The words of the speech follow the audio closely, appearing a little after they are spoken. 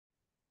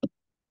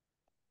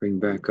Bring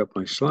back up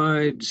my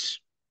slides.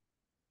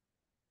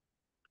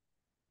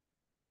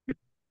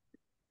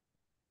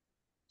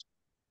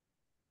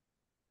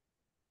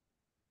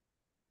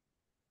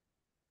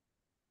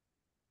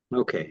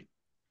 Okay,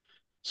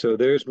 so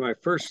there's my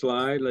first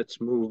slide.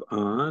 Let's move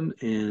on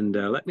and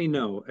let me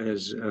know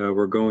as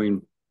we're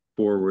going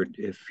forward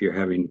if you're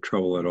having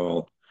trouble at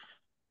all.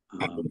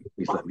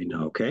 Please let me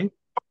know, okay?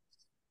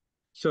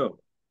 So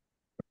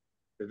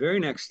the very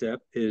next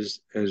step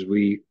is, as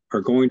we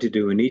are going to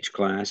do in each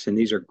class, and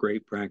these are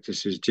great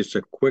practices, just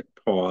a quick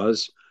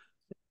pause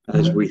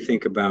as we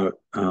think about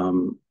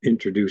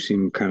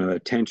introducing kind of the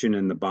tension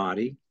in the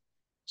body.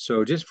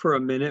 So just for a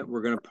minute,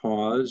 we're going to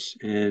pause.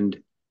 And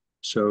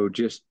so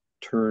just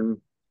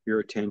turn your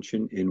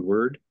attention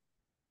inward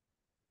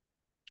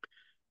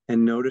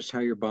and notice how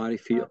your body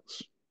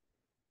feels.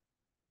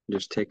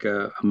 Just take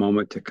a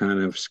moment to kind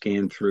of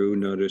scan through,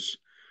 notice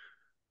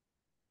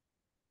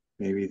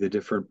maybe the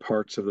different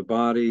parts of the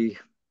body,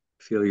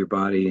 feel your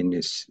body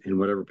in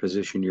whatever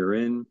position you're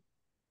in.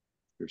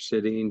 You're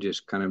sitting,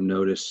 just kind of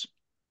notice,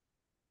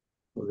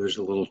 well, there's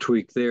a little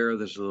tweak there,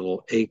 there's a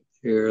little ache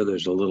there,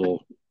 there's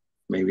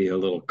maybe a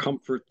little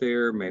comfort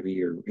there, maybe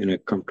you're in a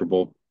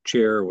comfortable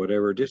chair or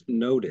whatever. Just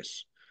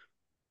notice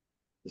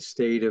the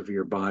state of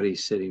your body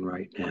sitting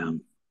right now.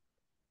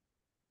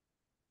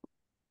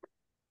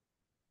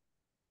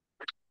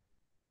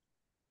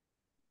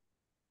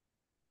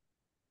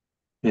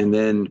 And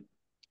then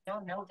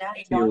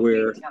be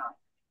aware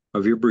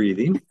of your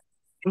breathing.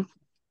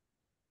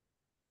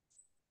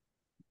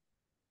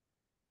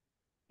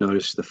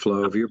 Notice the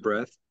flow of your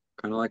breath,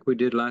 kind of like we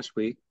did last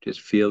week.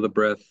 Just feel the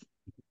breath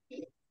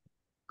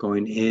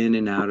going in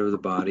and out of the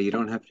body. You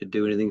don't have to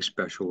do anything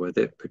special with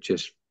it, but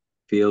just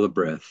feel the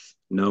breath.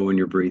 Know when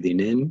you're breathing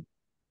in.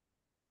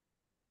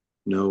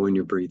 Know when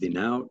you're breathing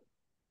out.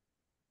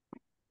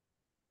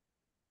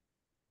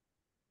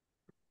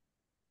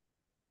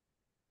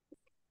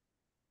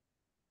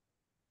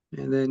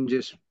 And then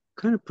just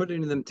kind of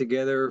putting them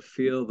together,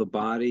 feel the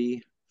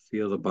body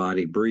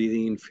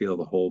breathing, feel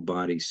the whole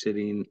body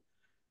sitting.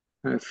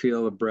 Kind of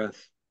feel the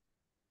breath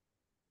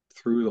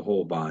through the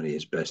whole body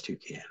as best you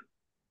can.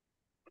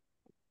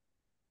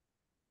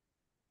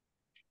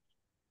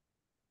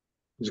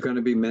 There's going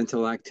to be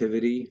mental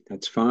activity.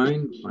 That's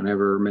fine.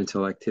 Whenever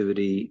mental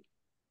activity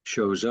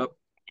shows up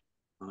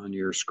on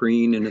your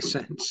screen, in a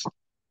sense,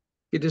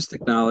 you just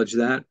acknowledge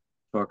that.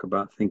 Talk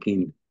about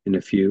thinking in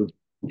a few.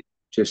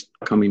 Just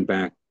coming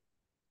back,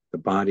 the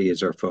body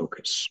is our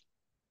focus.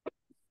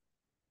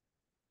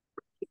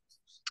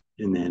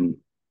 And then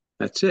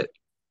that's it.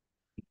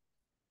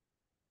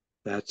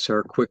 That's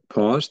our quick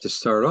pause to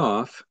start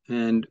off.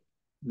 And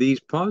these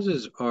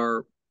pauses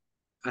are,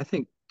 I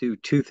think, do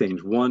two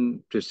things.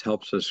 One, just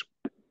helps us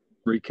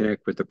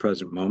reconnect with the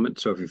present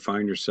moment. So if you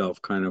find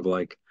yourself kind of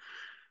like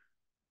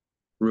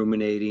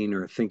ruminating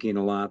or thinking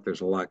a lot,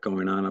 there's a lot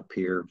going on up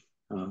here.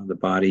 The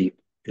body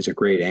is a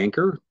great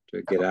anchor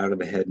to get out of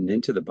the head and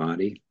into the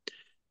body.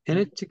 And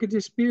it could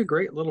just be a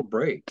great little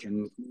break.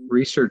 And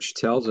research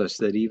tells us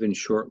that even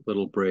short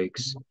little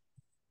breaks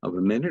of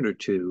a minute or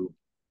two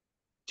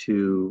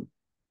to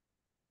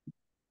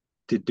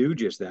do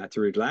just that, to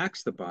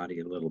relax the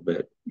body a little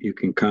bit, you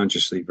can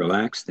consciously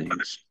relax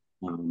things.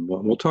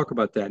 We'll talk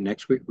about that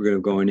next week. We're going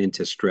to go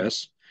into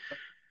stress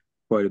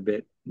quite a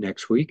bit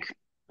next week.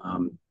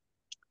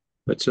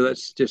 But so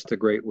that's just a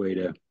great way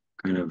to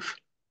kind of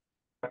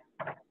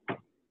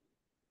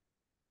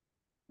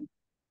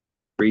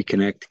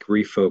reconnect,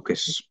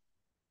 refocus,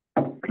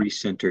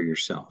 recenter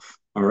yourself.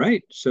 All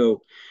right.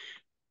 So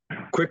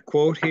quick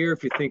quote here.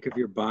 If you think of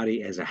your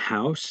body as a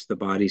house, the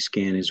body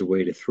scan is a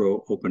way to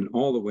throw open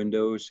all the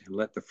windows and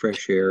let the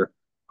fresh air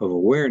of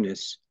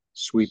awareness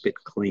sweep it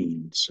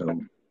clean. So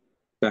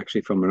it's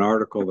actually from an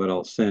article that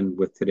I'll send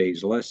with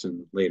today's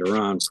lesson later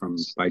on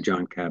by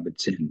John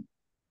Kabat-Zinn.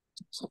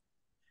 All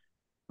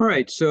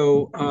right,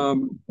 so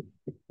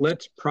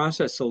let's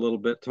process a little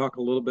bit, talk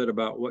a little bit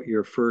about what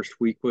your first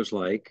week was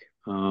like.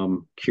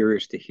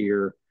 Curious to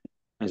hear,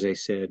 as I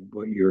said,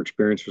 what your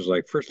experience was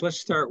like. First, let's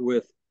start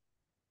with,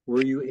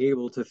 were you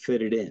able to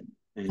fit it in?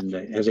 And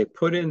as I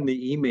put in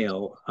the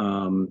email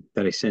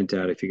that I sent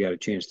out, if you got a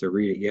chance to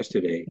read it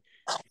yesterday,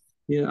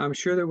 I'm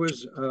sure there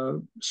was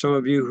some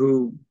of you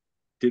who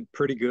did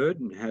pretty good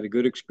and had a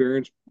good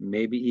experience,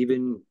 maybe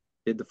even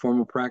did the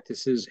formal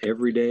practices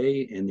every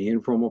day and the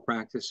informal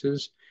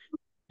practices.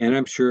 And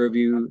I'm sure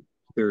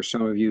there are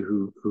some of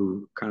you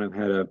who kind of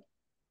had a,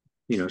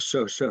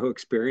 so-so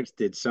experience,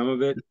 did some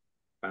of it,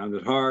 found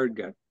it hard,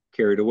 got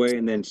carried away,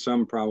 and then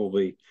some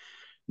probably,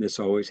 this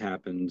always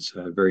happens,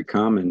 very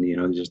common,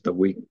 just the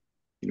week,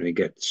 you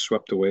get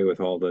swept away with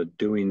all the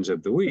doings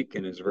of the week,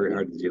 and it's very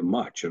hard to do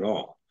much at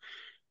all.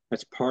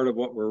 That's part of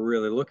what we're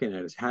really looking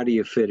at, is how do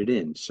you fit it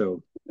in?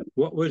 So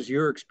what was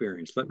your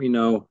experience? Let me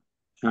know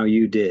how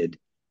you did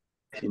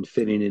in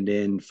fitting it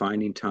in,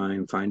 finding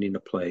time, finding a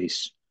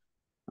place,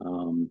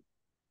 and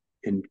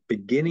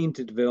beginning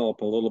to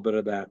develop a little bit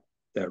of that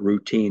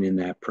routine in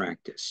that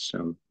practice.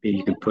 So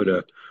you can put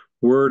a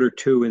word or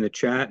two in the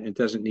chat. It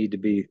doesn't need to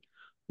be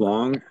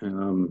long.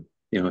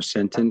 a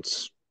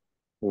sentence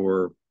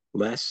or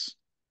less,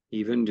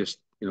 even just,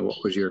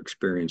 what was your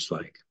experience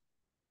like?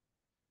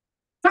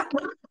 All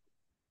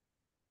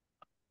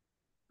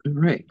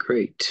right,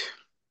 great.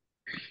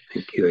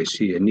 Thank you. I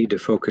see. I need to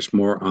focus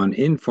more on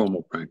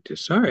informal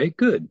practice. All right,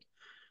 good.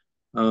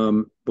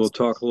 We'll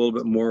talk a little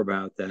bit more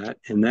about that.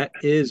 And that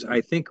is,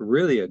 I think,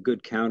 really a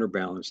good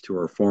counterbalance to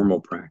our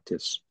formal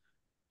practice.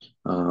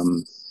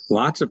 Um,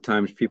 Lots of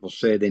times people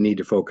say they need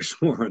to focus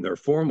more on their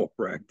formal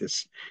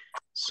practice.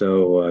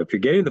 So if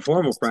you're getting the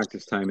formal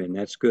practice time in,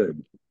 that's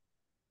good.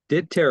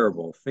 Did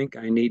terrible. Think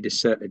I need to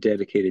set a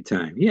dedicated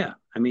time. Yeah,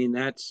 I mean,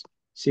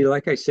 see,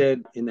 like I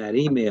said in that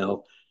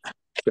email,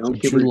 don't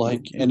Would give you her,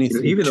 like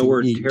anything even the to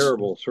word eat?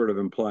 terrible sort of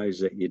implies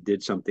that you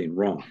did something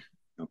wrong.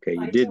 Okay,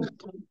 you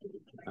didn't.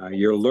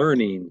 You're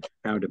learning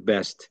how to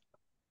best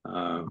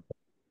uh,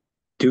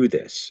 do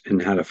this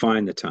and how to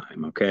find the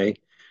time. Okay,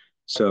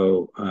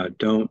 so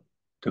don't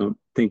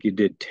think you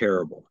did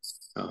terrible.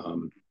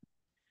 Um,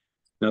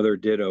 Another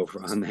ditto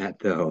on that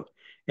though.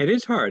 It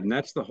is hard, and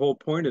that's the whole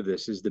point of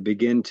this: is to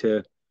begin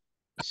to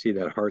see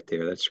that heart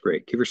there. That's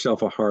great. Give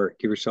yourself a heart.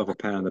 Give yourself a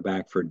pat on the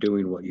back for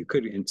doing what you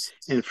could,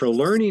 and for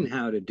learning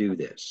how to do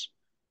this.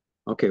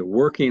 Okay,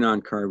 working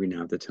on carving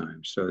out the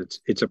time. So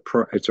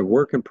it's a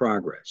work in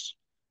progress.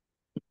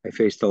 I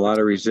faced a lot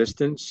of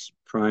resistance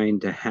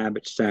trying to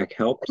habit stack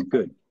helped.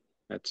 Good.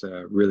 That's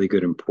a really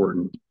good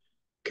important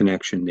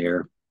connection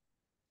there.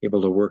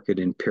 Able to work it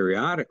in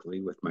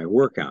periodically with my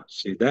workouts.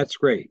 See, that's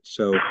great.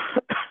 So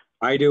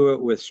I do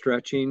it with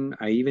stretching.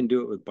 I even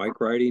do it with bike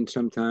riding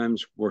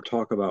sometimes. We'll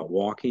talk about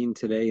walking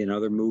today and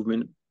other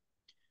movement.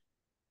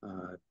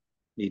 Uh,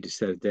 Need to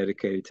set a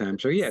dedicated time.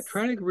 So yeah,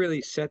 try to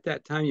really set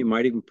that time. You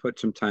might even put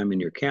some time in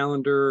your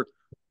calendar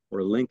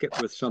or link it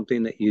with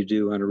something that you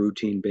do on a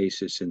routine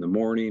basis in the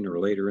morning or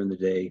later in the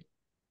day.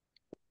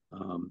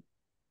 Um,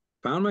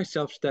 Found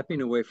myself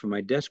stepping away from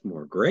my desk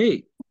more.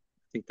 Great.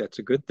 I think that's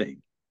a good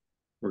thing.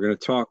 We're going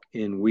to talk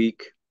in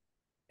week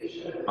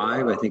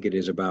 5, I think it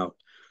is, about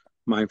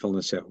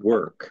mindfulness at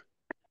work.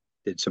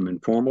 Did some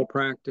informal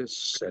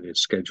practice, set a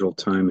scheduled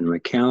time in my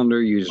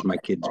calendar, used my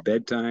kids'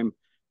 bedtime.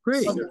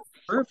 Great.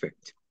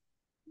 Perfect.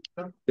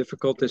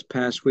 Difficult this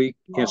past week.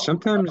 Yeah,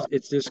 sometimes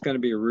it's just going to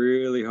be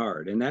really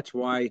hard. And that's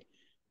why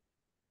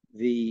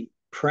the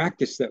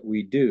practice that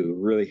we do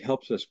really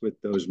helps us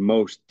with those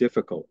most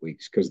difficult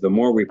weeks, because the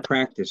more we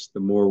practice, the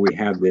more we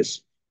have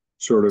this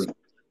sort of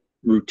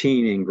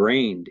routine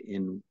ingrained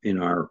in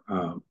our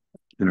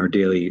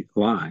daily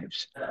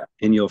lives.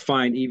 And you'll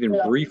find even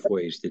brief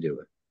ways to do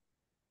it.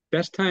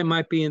 Best time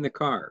might be in the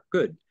car.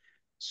 Good.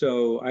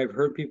 So I've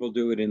heard people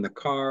do it in the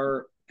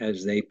car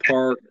as they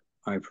park.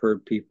 I've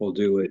heard people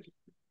do it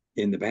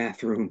in the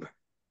bathroom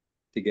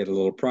to get a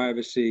little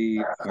privacy,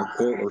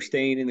 or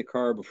staying in the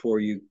car before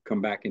you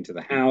come back into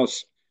the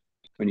house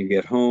when you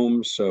get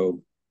home.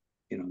 So,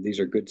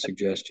 these are good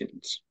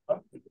suggestions.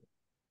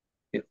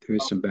 If there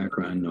is some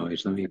background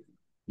noise, let me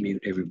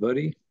mute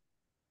everybody.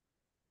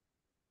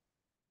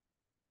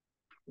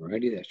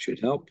 Alrighty, that should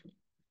help.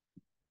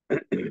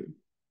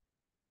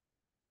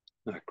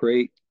 Not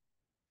great.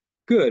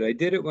 Good. I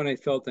did it when I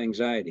felt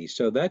anxiety.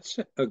 So that's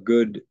a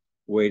good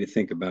way to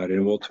think about it.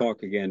 And we'll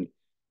talk again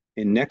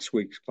in next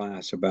week's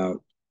class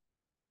about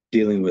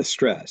dealing with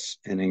stress,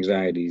 and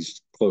anxiety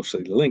is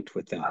closely linked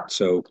with that.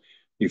 So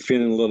you're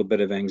feeling a little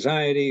bit of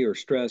anxiety or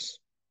stress,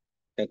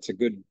 that's a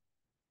good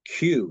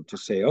cue to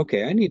say,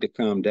 okay, I need to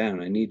calm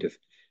down. I need to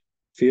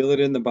feel it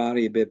in the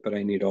body a bit, but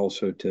I need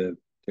also to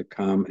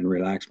calm and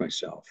relax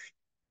myself.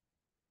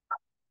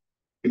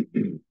 Got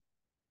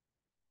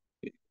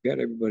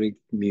everybody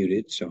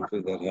muted, so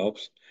hopefully that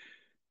helps.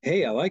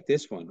 Hey, I like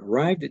this one.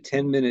 Arrived at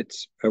 10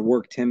 minutes at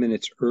work 10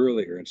 minutes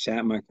earlier and sat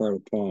in my car to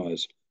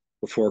pause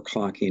before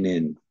clocking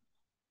in.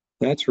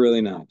 That's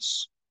really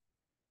nice.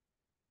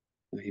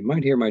 You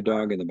might hear my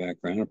dog in the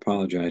background. I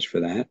apologize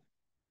for that.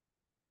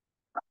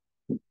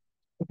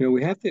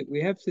 We have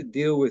to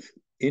deal with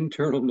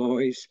internal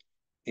noise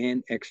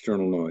and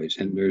external noise,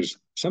 and there's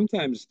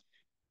sometimes,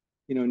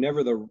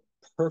 never the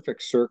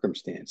perfect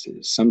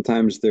circumstances.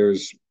 Sometimes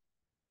there's,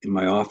 in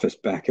my office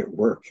back at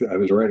work, I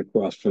was right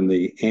across from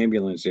the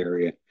ambulance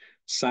area.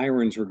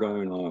 Sirens were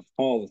going off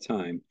all the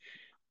time.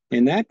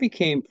 And that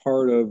became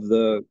part of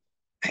I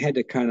had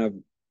to kind of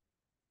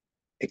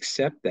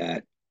accept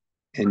that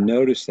and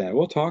notice that.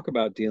 We'll talk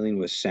about dealing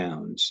with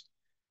sounds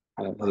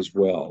as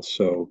well.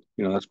 So,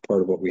 that's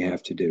part of what we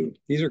have to do.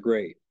 These are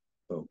great,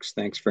 folks.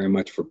 Thanks very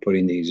much for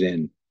putting these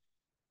in.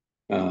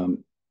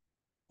 Um,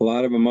 a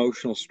lot of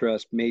emotional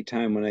stress, made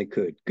time when I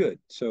could. Good.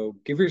 So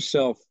give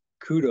yourself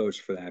kudos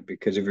for that,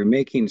 because if you're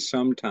making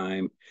some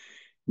time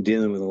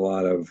dealing with a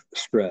lot of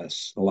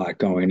stress, a lot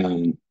going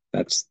on,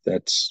 that's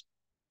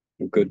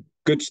a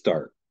good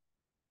start.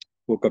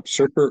 Woke up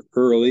super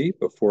early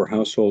before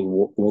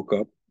household woke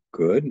up.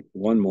 Good.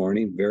 One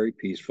morning, very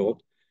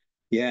peaceful.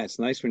 Yeah, it's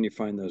nice when you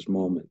find those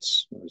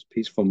moments, those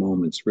peaceful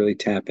moments. Really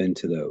tap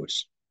into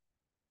those.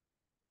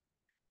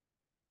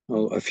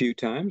 Oh, a few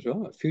times.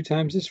 Well, a few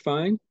times is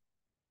fine.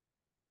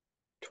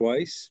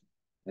 Twice,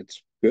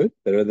 that's good.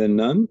 Better than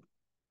none.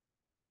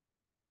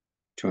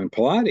 Join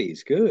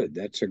Pilates. Good.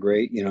 That's a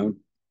great, you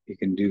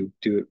can do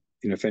it.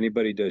 If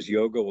anybody does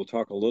yoga, we'll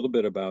talk a little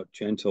bit about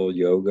gentle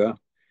yoga,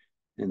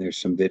 and there's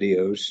some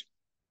videos.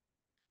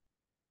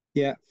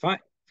 Yeah,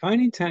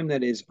 finding time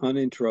that is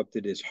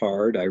uninterrupted is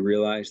hard. I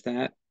realize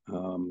that.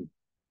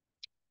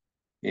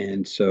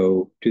 And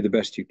so do the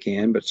best you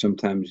can, but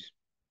sometimes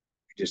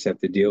you just have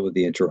to deal with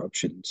the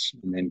interruptions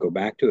and then go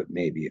back to it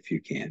maybe if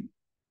you can.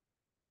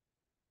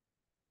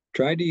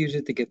 Try to use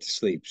it to get to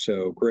sleep.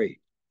 So great.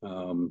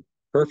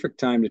 Perfect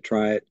time to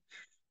try it.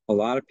 A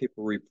lot of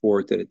people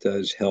report that it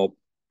does help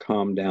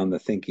calm down the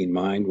thinking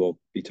mind. We'll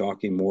be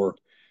talking more.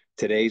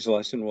 Today's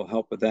lesson will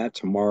help with that.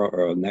 Tomorrow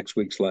or next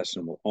week's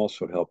lesson will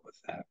also help with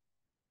that.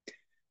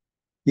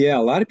 Yeah,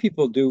 a lot of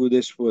people do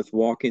this with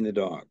walking the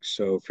dog.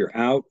 So if you're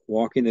out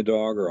walking the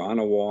dog or on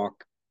a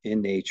walk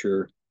in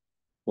nature,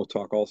 we'll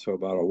talk also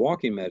about a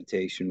walking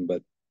meditation,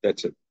 but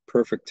that's a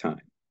perfect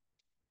time.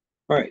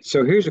 All right,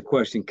 so here's a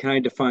question. Can I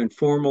define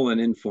formal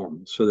and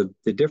informal? So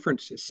the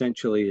difference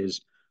essentially is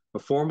a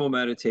formal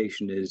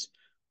meditation is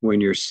when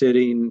you're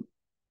sitting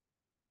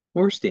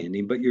or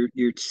standing, but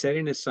you're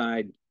setting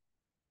aside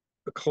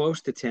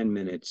close to 10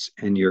 minutes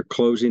and you're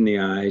closing the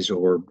eyes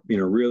or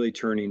really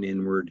turning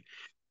inward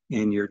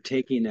and you're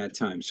taking that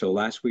time. So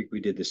last week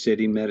we did the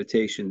sitting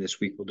meditation. This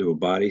week we'll do a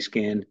body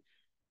scan.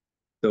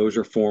 Those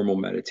are formal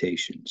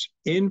meditations.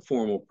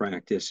 Informal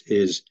practice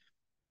is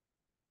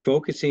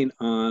focusing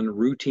on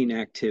routine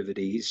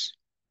activities,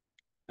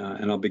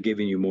 and I'll be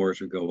giving you more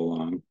as we go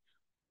along.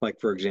 Like,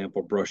 for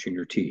example, brushing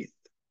your teeth,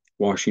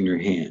 washing your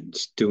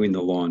hands, doing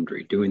the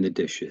laundry, doing the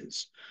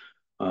dishes,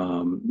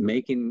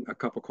 making a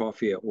cup of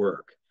coffee at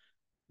work.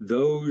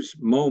 Those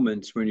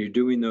moments when you're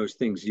doing those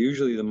things,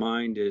 usually the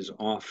mind is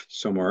off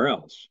somewhere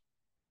else.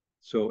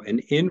 So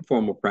an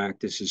informal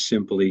practice is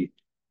simply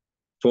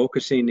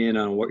focusing in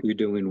on what you're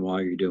doing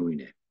while you're doing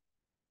it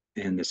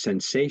and the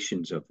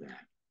sensations of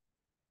that,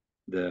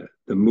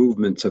 the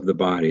movements of the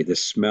body, the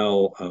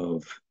smell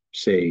of,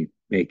 say,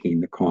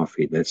 making the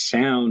coffee, the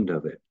sound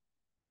of it,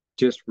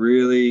 just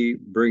really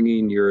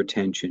bringing your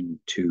attention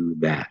to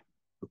that.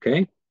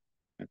 Okay?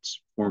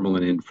 That's formal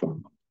and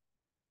informal.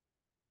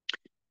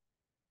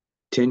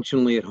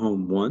 Intentionally at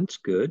home once,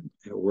 good.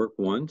 At work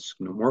once,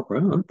 no more.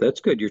 Well,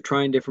 that's good. You're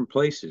trying different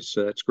places,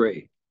 so that's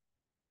great.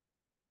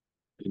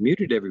 You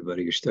muted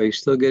everybody. Are you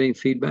still getting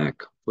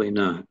feedback? Hopefully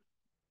not.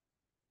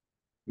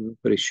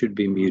 Everybody should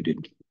be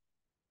muted.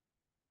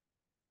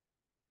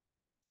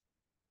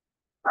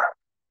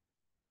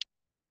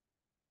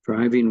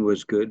 Driving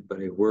was good, but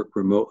I work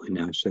remotely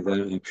now, so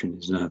that option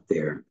is not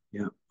there.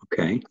 Yeah,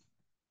 okay.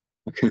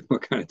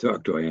 What kind of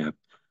dog do I have?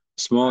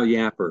 Small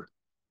yapper.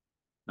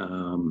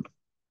 Um,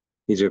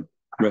 he's a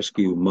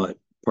rescue mutt,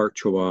 part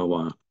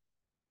Chihuahua.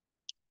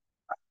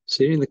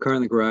 Sitting in the car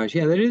in the garage.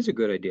 Yeah, that is a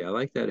good idea. I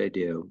like that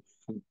idea.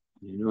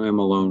 I'm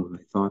alone with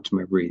my thoughts,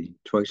 my breathing.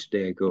 Twice a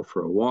day I go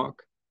for a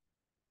walk.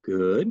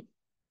 Good.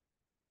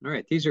 All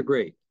right, these are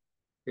great.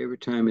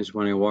 Favorite time is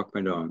when I walk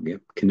my dog.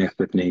 Yep, connect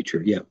with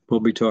nature. Yep, we'll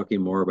be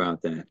talking more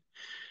about that.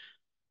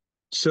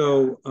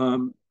 So,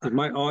 is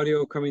my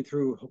audio coming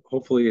through?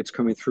 Hopefully, it's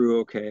coming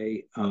through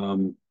okay.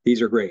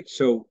 These are great.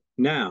 So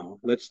now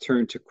let's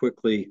turn to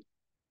quickly.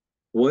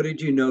 What did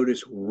you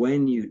notice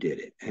when you did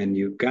it? And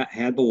you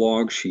had the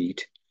log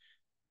sheet.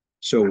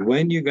 So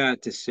when you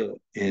got to sit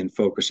and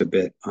focus a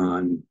bit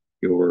on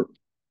your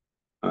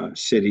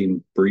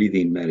sitting,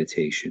 breathing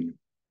meditation,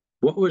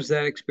 what was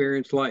that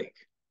experience like?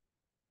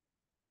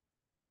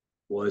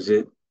 Was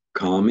it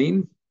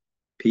calming,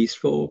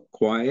 peaceful,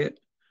 quiet?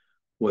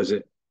 Was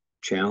it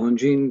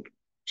challenging?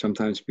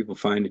 Sometimes people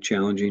find it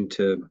challenging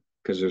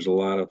because there's a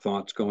lot of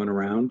thoughts going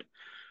around.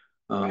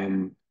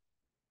 Um,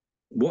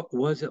 what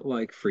was it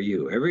like for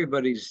you?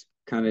 Everybody's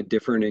kind of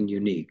different and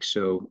unique.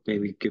 So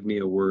maybe give me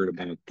a word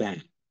about that.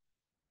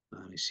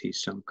 I see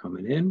some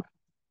coming in.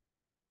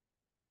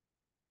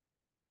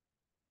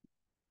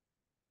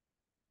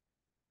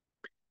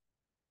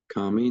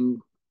 Calming,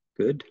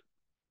 good.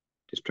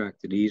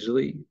 Distracted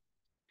easily.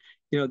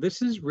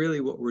 This is really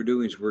what we're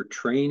doing is we're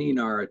training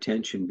our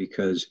attention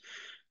because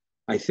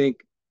I think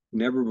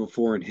never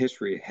before in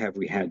history have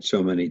we had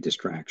so many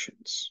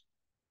distractions.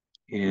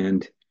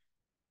 And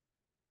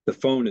the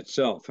phone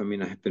itself, I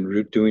mean, I've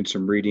been doing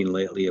some reading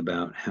lately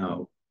about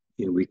how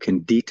we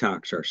can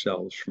detox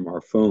ourselves from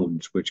our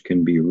phones, which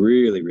can be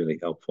really, really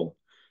helpful.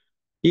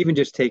 Even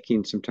just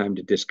taking some time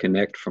to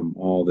disconnect from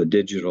all the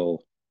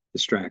digital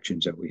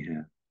distractions that we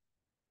have.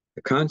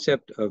 The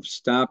concept of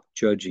stop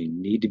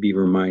judging, need to be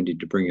reminded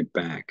to bring it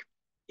back.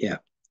 Yeah.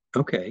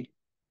 Okay.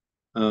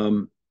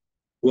 Well,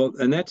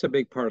 and that's a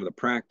big part of the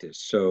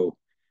practice. So,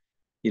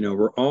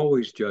 we're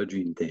always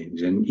judging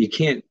things and you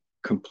can't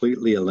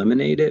completely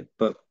eliminate it.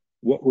 But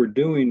what we're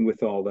doing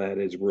with all that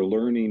is we're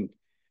learning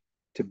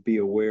to be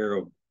aware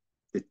of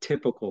the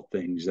typical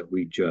things that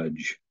we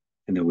judge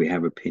and that we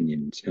have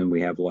opinions and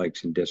we have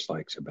likes and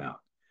dislikes about.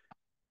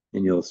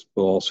 And we'll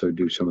also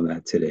do some of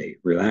that today.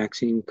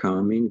 Relaxing,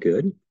 calming,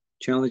 good.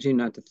 Challenging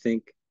not to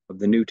think of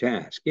the new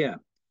task. Yeah.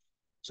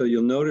 So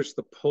you'll notice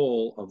the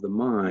pull of the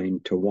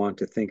mind to want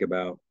to think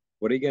about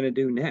What are you going to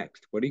do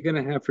next? What are you going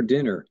to have for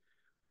dinner?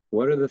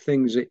 What are the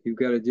things that you've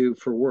got to do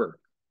for work?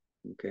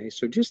 Okay,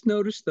 so just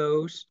notice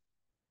those.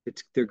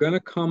 They're going to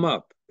come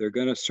up. They're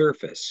going to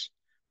surface.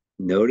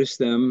 Notice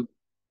them.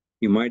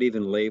 You might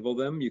even label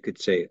them. You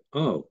could say,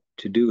 oh,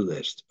 to-do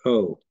list.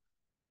 Oh,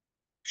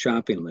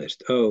 shopping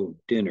list. Oh,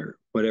 dinner,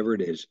 whatever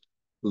it is.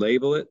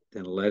 Label it,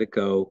 then let it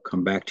go.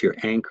 Come back to your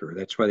anchor.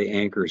 That's why the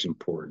anchor is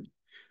important.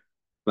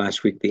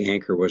 Last week, the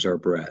anchor was our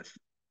breath.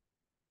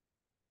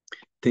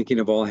 Thinking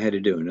of all I had to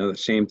do. Another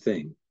same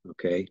thing.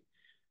 Okay.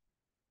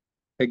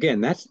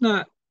 Again, that's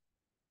not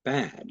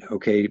bad.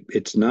 Okay.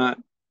 It's not,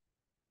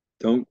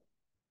 don't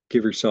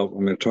give yourself,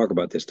 I'm going to talk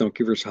about this. Don't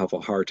give yourself a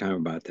hard time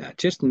about that.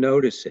 Just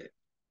notice it.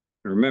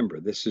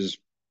 Remember, this is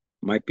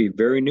might be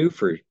very new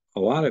for a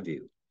lot of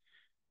you.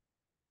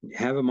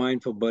 Have a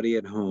mindful buddy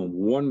at home.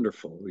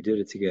 Wonderful. We did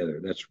it together.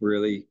 That's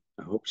really,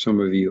 I hope some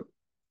of you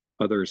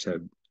others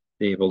have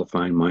been able to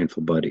find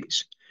mindful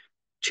buddies.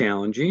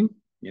 Challenging.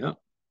 Yeah,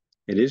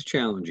 it is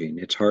challenging.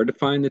 It's hard to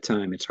find the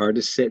time. It's hard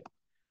to sit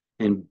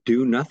and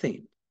do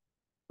nothing,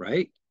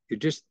 right? You're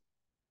just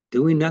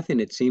doing nothing.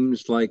 It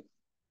seems like,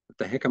 what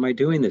the heck am I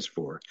doing this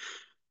for?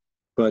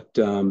 But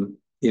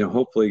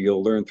hopefully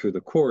you'll learn through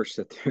the course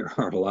that there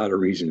are a lot of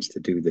reasons to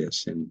do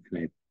this, and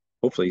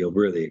hopefully you'll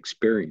really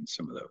experience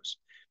some of those.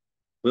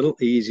 A little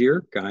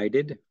easier,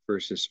 guided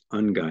versus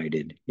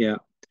unguided. Yeah,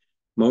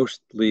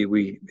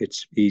 mostly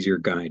it's easier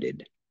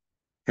guided.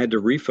 Had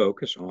to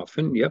refocus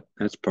often. Yep,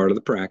 that's part of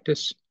the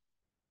practice.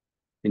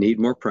 You need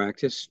more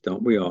practice,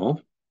 don't we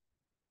all?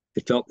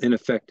 It felt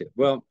ineffective.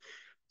 Well,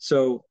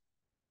 so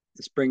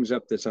this brings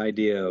up this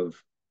idea of,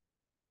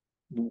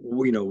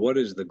 what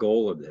is the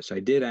goal of this? I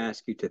did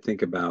ask you to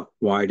think about,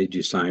 why did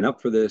you sign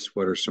up for this?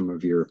 What are some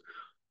of your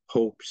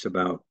hopes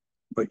about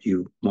what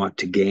you want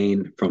to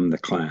gain from the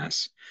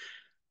class?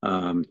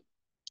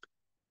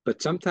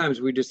 But sometimes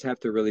we just have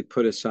to really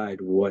put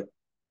aside what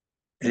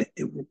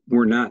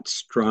we're not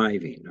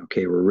striving.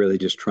 Okay, we're really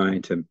just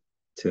trying to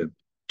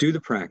do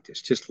the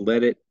practice. Just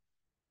let it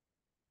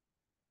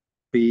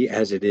be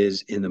as it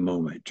is in the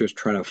moment. Just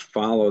try to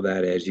follow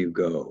that as you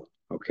go.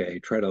 Okay,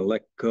 try to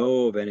let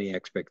go of any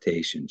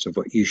expectations of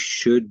what you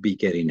should be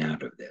getting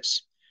out of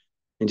this,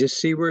 and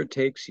just see where it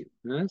takes you.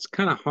 Now, that's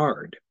kind of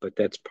hard, but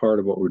that's part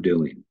of what we're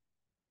doing.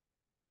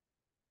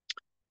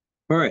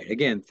 All right,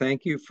 again,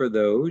 thank you for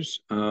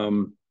those.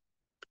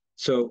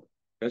 So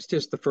that's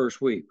just the first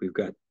week. We've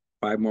got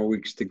 5 more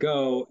weeks to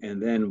go. And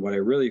then what I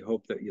really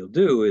hope that you'll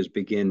do is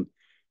begin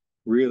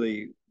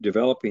really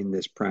developing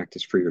this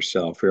practice for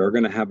yourself. We are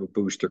going to have a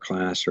booster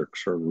class or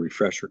sort of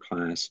refresher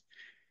class.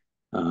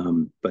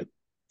 But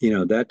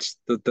that's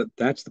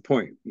the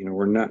point.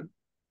 We're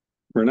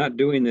not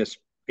doing this.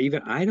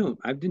 Even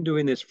I've been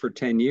doing this for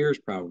 10 years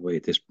probably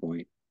at this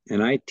point,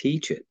 and I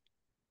teach it.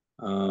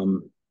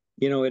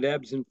 It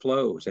ebbs and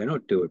flows. I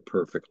don't do it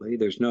perfectly.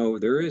 There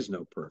is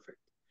no perfect.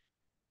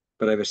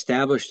 But I've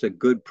established a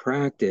good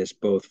practice,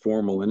 both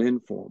formal and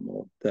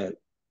informal, that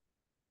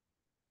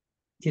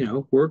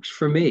works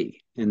for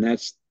me. And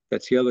that's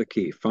the other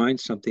key. Find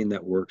something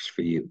that works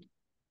for you.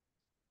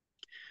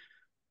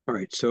 All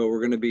right, so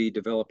we're going to be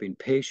developing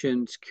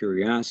patience,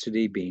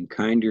 curiosity, being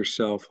kind to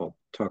yourself. I'll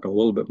talk a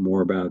little bit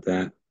more about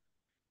that.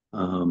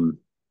 And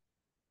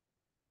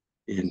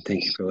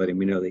thank you for letting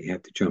me know that you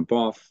have to jump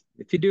off.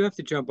 If you do have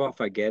to jump off,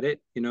 I get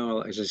it.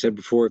 As I said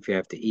before, if you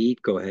have to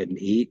eat, go ahead and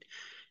eat.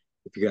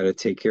 If you got to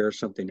take care of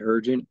something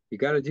urgent, you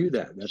got to do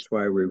that. That's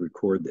why we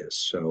record this.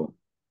 So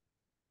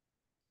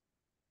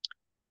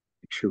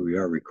make sure we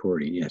are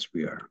recording. Yes,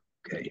 we are.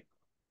 Okay,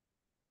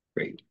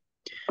 great.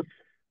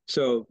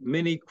 So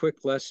mini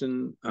quick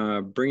lesson,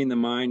 bringing the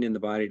mind and the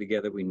body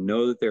together. We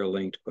know that they're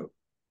linked, but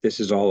this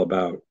is all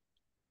about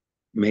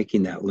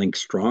making that link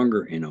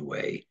stronger in a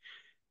way,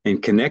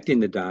 and connecting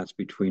the dots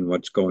between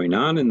what's going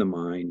on in the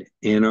mind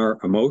and our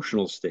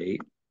emotional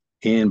state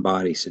and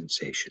body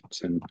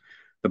sensations. And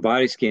the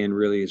body scan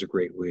really is a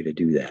great way to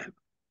do that.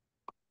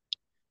 A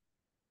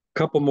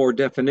couple more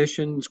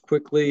definitions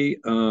quickly.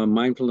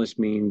 Mindfulness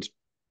means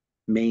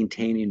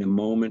maintaining a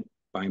moment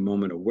by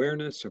moment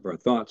awareness of our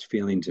thoughts,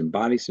 feelings, and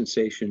body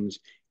sensations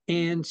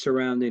and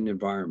surrounding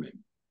environment.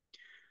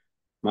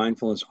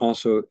 Mindfulness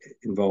also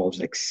involves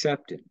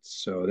acceptance.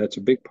 So that's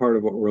a big part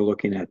of what we're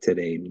looking at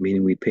today,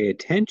 meaning we pay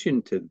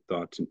attention to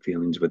thoughts and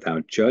feelings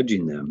without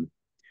judging them,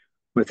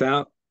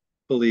 without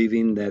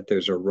believing that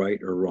there's a right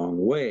or wrong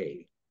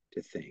way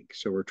to think.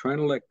 So we're trying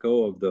to let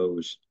go of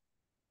those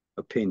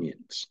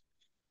opinions.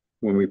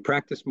 When we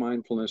practice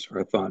mindfulness,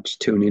 our thoughts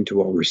tune into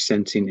what we're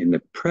sensing in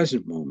the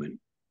present moment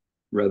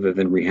rather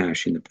than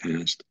rehashing the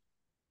past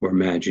or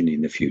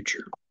imagining the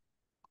future.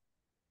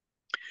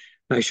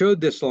 I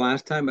showed this the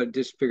last time, I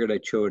just figured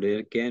I'd show it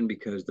again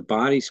because the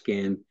body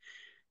scan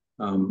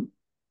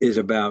is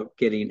about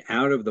getting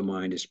out of the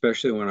mind,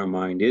 especially when our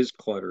mind is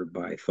cluttered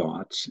by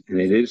thoughts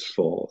and it is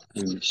full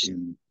and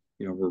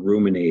we're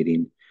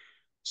ruminating.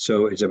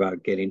 So it's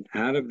about getting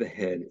out of the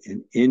head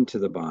and into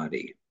the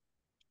body.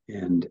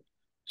 And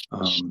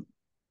let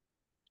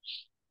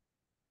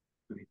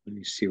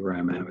me see where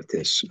I'm at with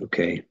this.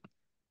 Okay.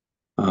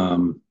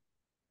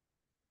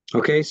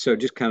 Okay, so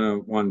just kind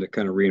of wanted to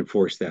kind of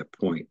reinforce that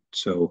point.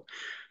 So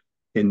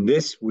in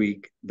this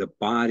week, the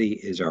body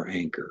is our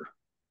anchor.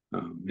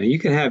 Now you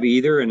can have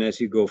either, and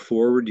as you go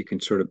forward, you can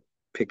sort of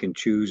pick and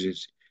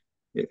choose.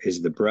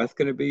 Is the breath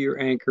going to be your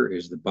anchor?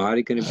 Is the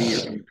body going to be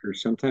your anchor?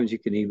 Sometimes you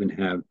can even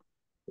have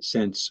a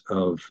sense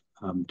of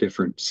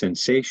different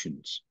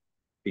sensations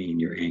being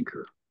your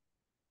anchor.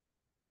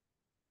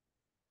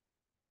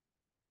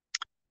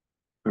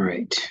 All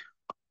right.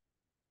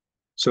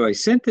 So I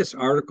sent this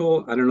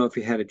article. I don't know if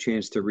you had a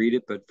chance to read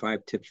it, but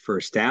 5 tips for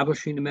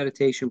establishing a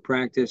meditation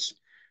practice.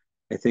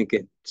 I think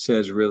it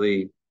says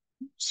really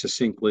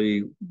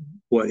succinctly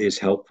what is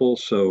helpful.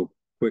 So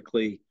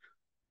quickly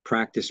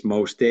practice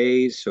most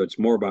days. So it's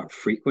more about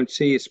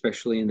frequency,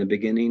 especially in the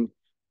beginning,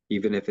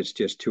 even if it's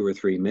just 2 or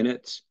 3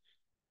 minutes.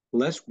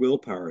 Less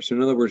willpower. So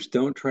in other words,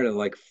 don't try to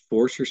like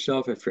force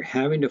yourself. If you're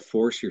having to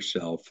force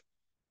yourself,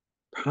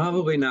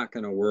 probably not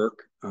going to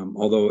work.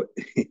 Although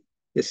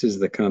this is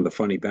the kind of the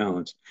funny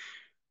balance.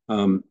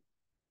 Um,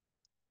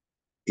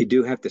 you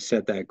do have to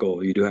set that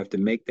goal. You do have to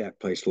make that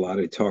place. A lot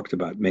of it talked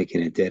about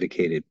making a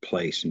dedicated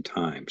place and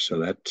time. So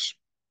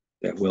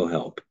that will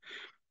help.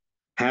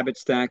 Habit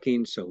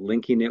stacking, so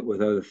linking it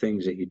with other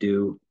things that you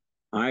do,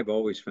 I've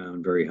always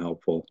found very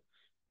helpful.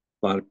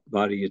 A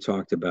lot of you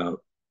talked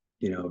about,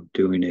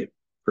 doing it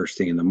first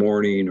thing in the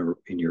morning or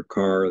in your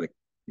car, like,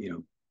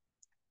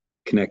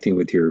 connecting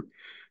with your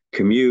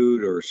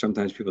commute, or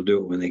sometimes people do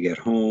it when they get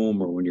home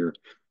or when you're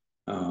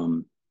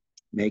um,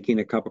 making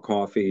a cup of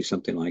coffee,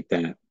 something like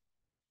that.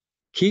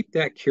 Keep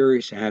that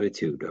curious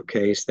attitude,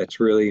 okay? So that's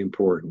really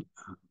important.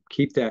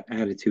 Keep that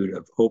attitude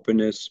of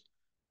openness.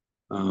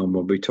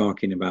 We'll be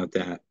talking about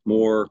that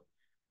more.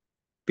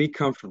 Be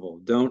comfortable.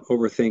 Don't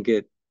overthink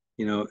it.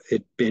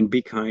 And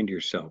be kind to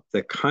yourself.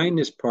 The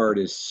kindness part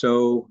is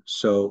so,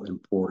 so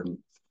important.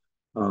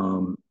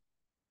 Um,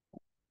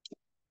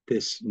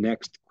 this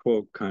next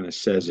quote kind of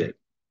says it.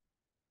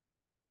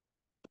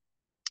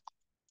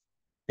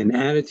 An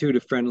attitude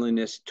of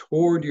friendliness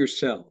toward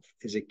yourself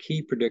is a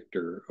key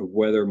predictor of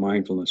whether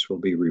mindfulness will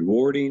be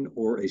rewarding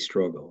or a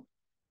struggle.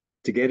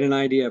 To get an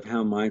idea of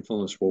how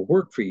mindfulness will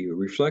work for you,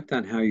 reflect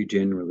on how you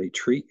generally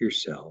treat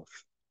yourself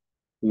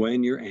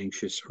when you're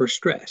anxious or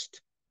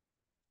stressed.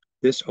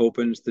 This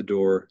opens the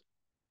door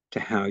to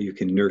how you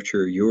can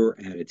nurture your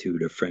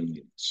attitude of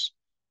friendliness.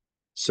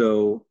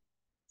 So,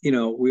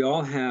 we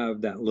all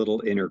have that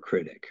little inner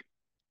critic.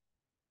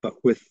 But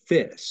with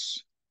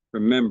this,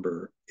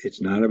 remember, it's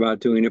not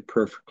about doing it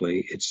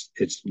perfectly. It's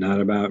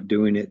not about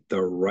doing it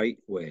the right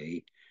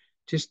way.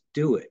 Just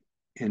do it.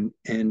 And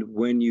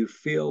when you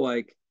feel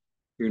like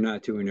you're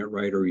not doing it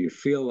right, or you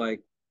feel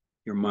like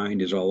your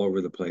mind is all over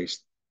the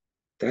place,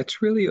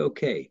 that's really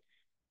okay.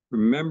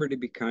 Remember to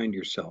be kind to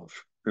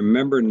yourself.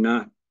 Remember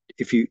not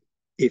if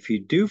you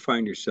do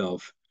find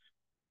yourself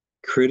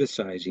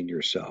criticizing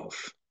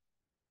yourself,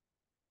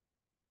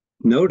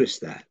 notice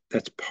that.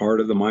 That's part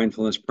of the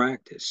mindfulness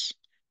practice.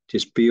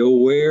 Just be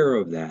aware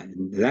of that.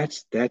 And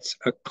that's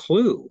a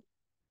clue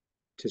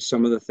to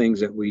some of the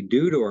things that we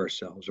do to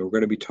ourselves. We're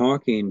going to be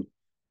talking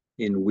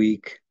in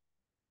week,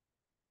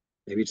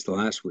 maybe it's the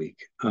last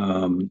week,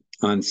 on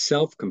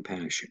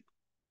self-compassion.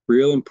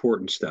 Real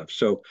important stuff.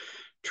 So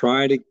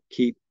try to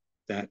keep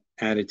that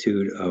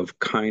attitude of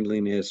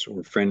kindliness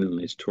or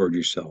friendliness toward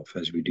yourself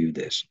as we do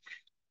this.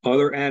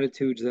 Other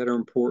attitudes that are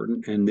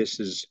important, and this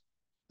is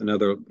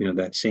another,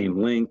 that same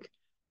link,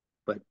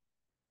 but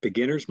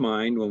beginner's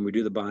mind when we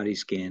do the body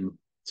scan.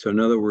 So,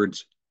 in other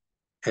words,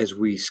 as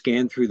we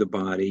scan through the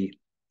body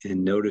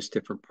and notice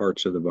different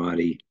parts of the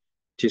body,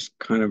 just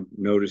kind of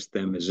notice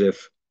them as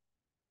if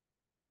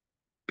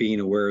being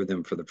aware of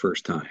them for the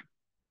first time.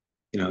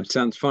 It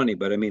sounds funny,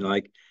 but I mean,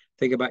 like,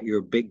 think about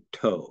your big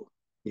toe.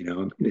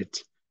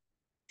 It's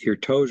your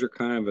toes are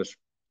kind of a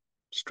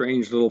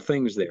strange little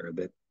things there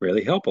that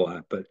really help a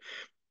lot, but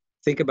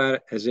think about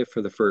it as if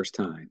for the first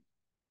time.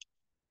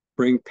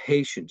 Bring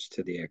patience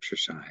to the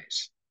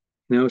exercise.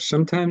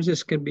 Sometimes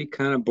this can be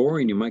kind of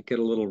boring. You might get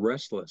a little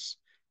restless.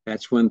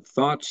 That's when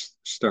thoughts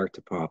start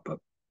to pop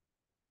up.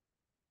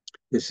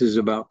 This is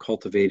about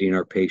cultivating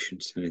our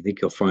patience, and I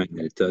think you'll find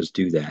that it does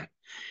do that,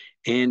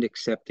 and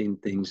accepting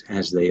things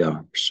as they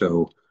are.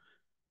 So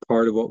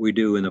part of what we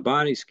do in the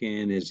body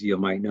scan is you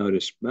might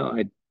notice, well,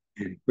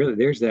 really,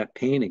 there's that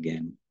pain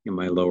again in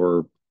my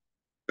lower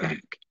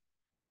back.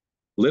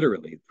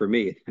 Literally, for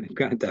me, I've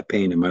got that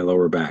pain in my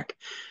lower back.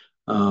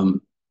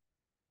 Um,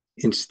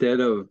 Instead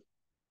of,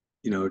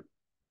 you know,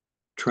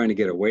 trying to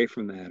get away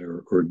from that,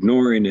 or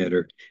ignoring it,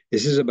 or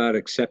this is about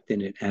accepting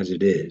it as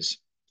it is.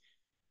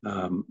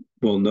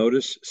 We'll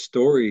notice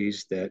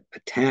stories that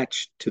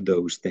attach to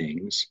those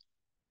things,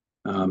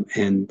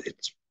 and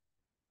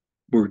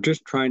we're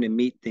just trying to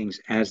meet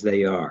things as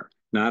they are,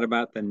 not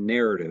about the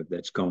narrative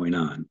that's going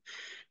on.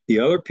 The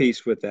other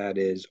piece with that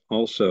is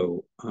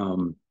also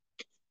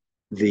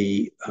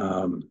the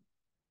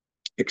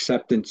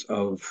acceptance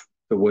of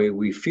the way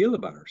we feel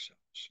about ourselves.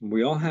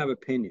 We all have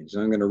opinions.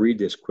 I'm going to read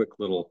this quick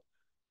little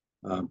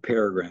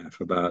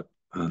paragraph about,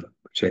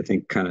 which I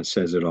think kind of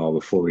says it all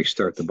before we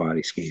start the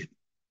body scan.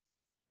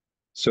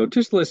 So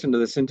just listen to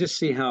this and just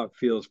see how it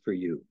feels for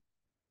you.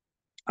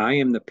 I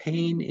am the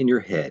pain in your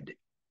head,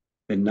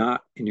 the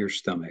knot in your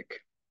stomach,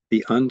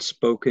 the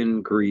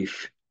unspoken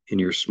grief in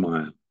your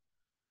smile.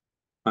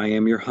 I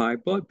am your high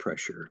blood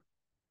pressure.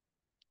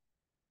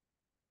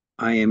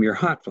 I am your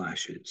hot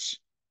flashes,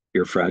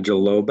 your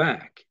fragile low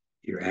back,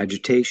 your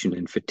agitation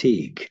and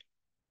fatigue.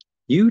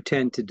 You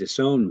tend to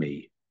disown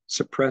me,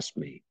 suppress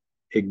me,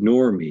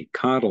 ignore me,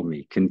 coddle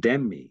me,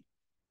 condemn me.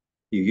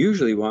 You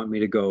usually want me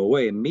to go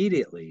away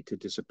immediately, to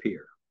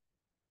disappear.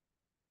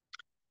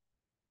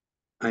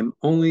 I'm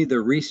only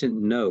the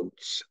recent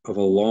notes of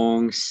a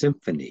long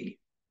symphony,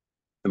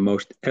 the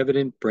most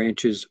evident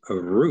branches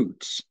of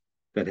roots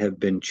that have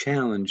been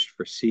challenged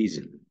for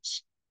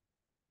seasons.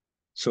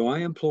 So I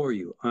implore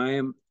you, I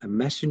am a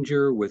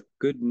messenger with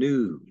good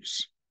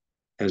news,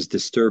 as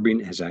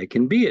disturbing as I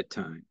can be at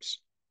times.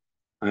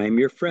 I am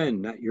your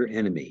friend, not your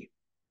enemy.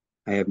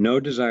 I have no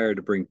desire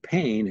to bring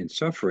pain and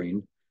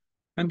suffering.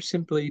 I'm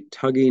simply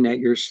tugging at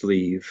your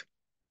sleeve.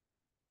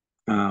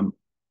 Um,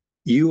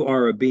 you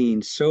are a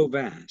being so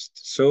vast,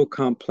 so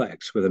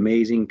complex, with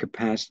amazing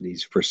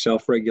capacities for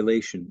self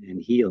regulation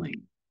and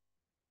healing.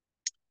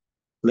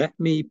 Let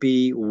me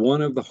be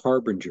one of the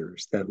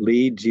harbingers that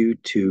leads you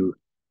to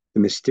the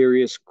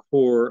mysterious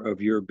core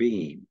of your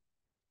being.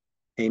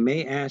 I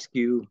may ask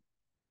you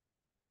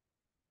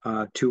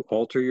to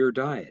alter your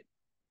diet,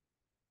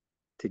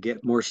 to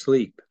get more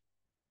sleep,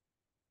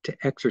 to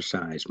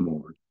exercise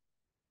more,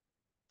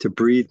 to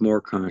breathe more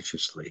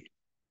consciously.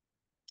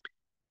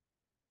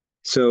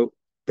 So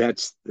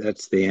that's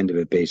the end of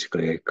it.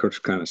 Basically, I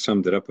kind of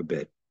summed it up a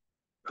bit,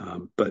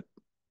 but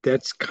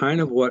that's kind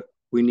of what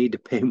we need to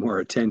pay more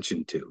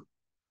attention to.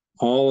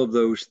 All of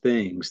those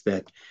things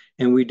that,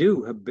 and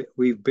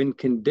we've been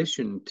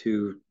conditioned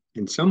to,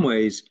 in some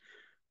ways,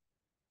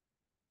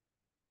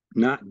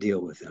 not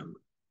deal with them,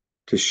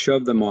 to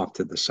shove them off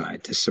to the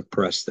side, to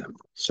suppress them.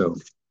 So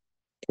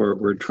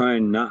we're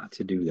trying not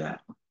to do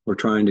that. We're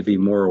trying to be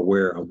more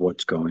aware of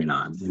what's going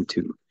on and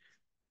to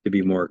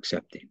be more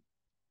accepting.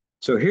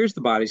 So here's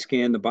the body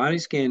scan. The body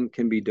scan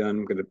can be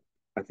done.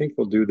 I think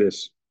we'll do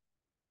this,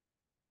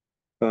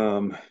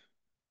 um,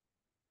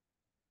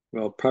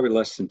 well, probably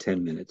less than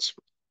 10 minutes.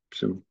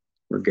 So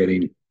we're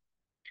getting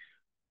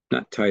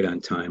not tight on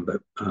time,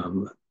 but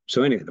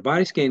so anyway, the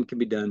body scan can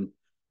be done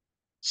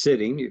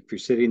sitting. If you're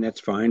sitting, that's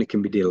fine. It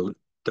can be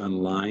done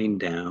lying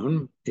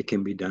down. It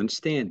can be done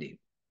standing.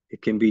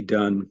 It can be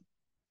done,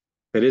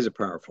 that is a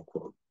powerful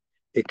quote.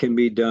 It can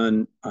be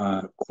done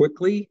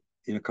quickly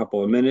in a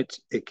couple of minutes.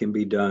 It can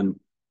be done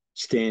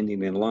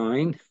standing in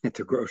line at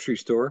the grocery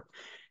store.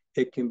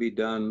 It can be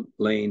done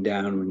laying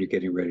down when you're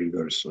getting ready to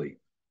go to sleep.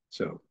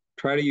 So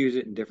try to use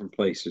it in different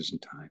places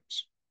and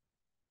times.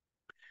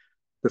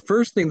 The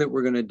first thing that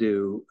we're going to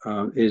do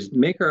is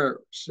make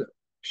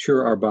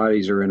sure our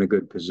bodies are in a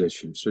good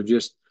position. So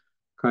just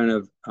kind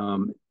of,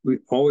 we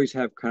always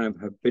have kind of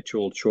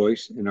habitual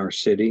choice in our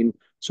sitting.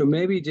 So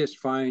maybe just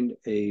find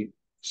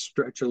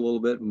stretch a little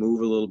bit,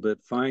 move a little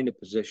bit, find a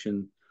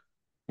position,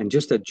 and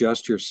just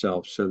adjust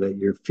yourself so that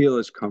you feel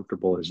as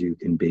comfortable as you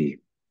can be.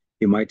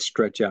 You might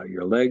stretch out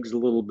your legs a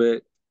little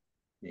bit,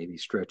 maybe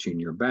stretching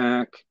your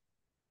back,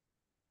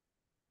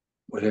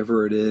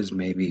 whatever it is,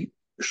 maybe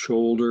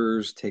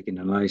shoulders, taking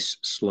a nice,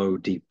 slow,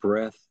 deep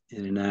breath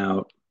in and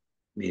out,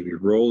 maybe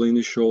rolling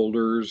the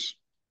shoulders,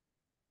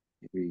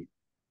 maybe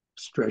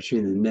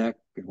stretching the neck,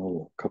 a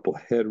couple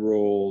of head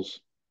rolls,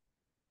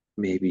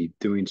 maybe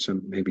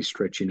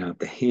stretching out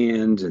the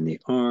hands and the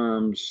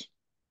arms,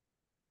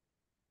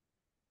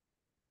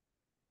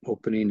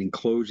 opening and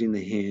closing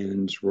the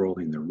hands,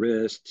 rolling the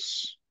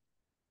wrists.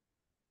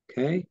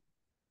 Okay.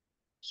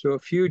 So a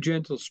few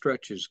gentle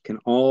stretches can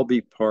all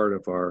be part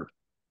of our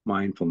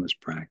mindfulness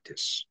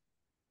practice.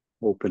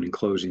 Open and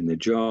closing the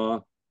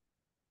jaw,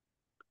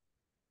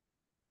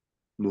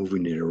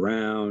 moving it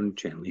around,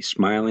 gently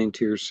smiling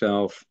to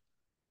yourself.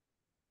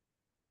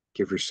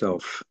 Give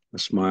yourself a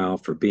smile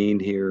for being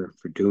here,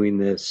 for doing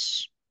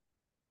this.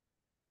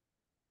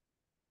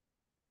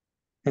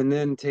 And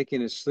then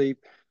taking a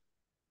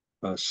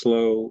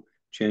slow,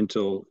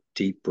 gentle,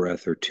 deep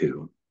breath or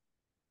two.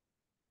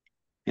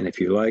 And if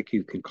you like,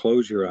 you can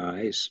close your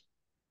eyes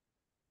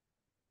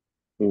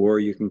or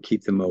you can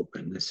keep them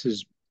open. This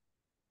is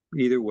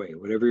either way,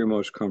 whatever you're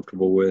most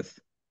comfortable with,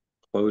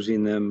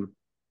 closing them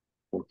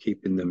or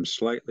keeping them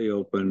slightly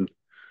open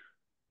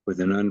with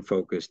an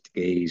unfocused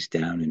gaze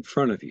down in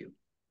front of you.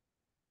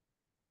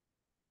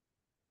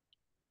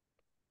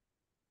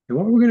 And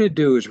what we're going to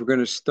do is we're going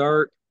to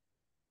start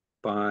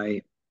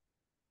by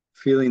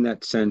feeling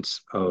that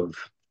sense of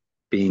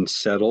being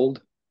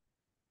settled,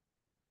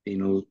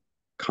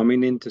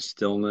 coming into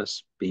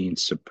stillness, being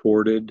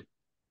supported,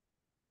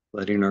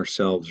 letting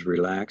ourselves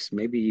relax,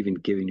 maybe even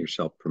giving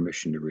yourself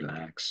permission to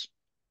relax.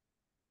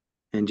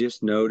 And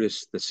just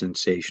notice the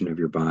sensation of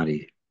your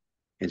body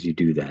as you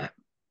do that.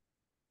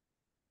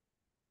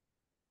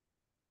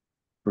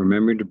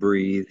 Remember to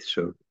breathe.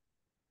 So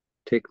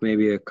take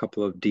maybe a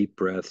couple of deep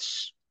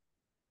breaths.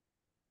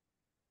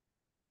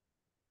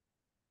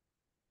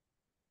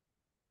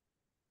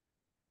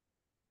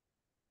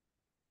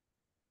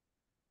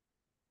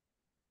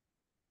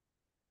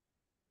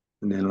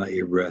 And then let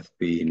your breath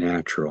be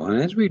natural.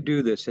 And as we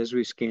do this, as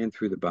we scan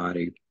through the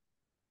body,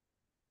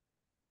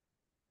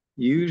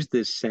 use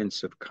this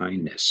sense of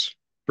kindness.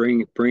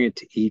 Bring it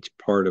to each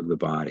part of the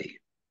body.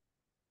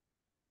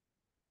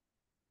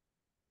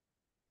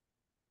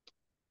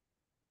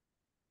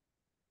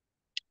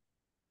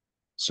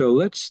 So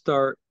let's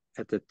start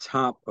at the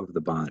top of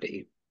the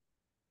body,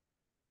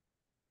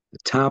 the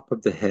top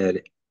of the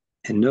head,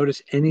 and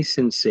notice any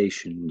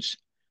sensations,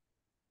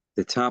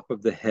 the top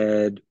of the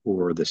head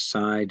or the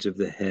sides of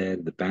the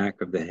head, the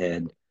back of the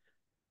head,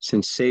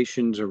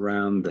 sensations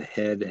around the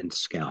head and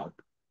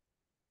scalp.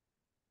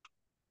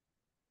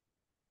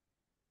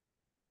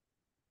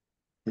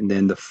 And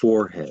then the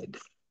forehead.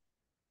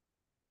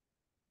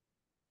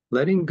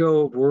 Letting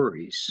go of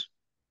worries.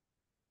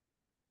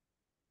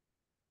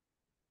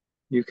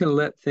 You can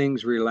let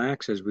things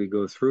relax as we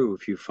go through.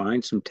 If you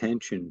find some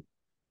tension,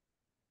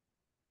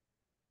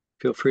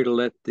 feel free to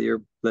let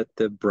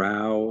the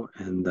brow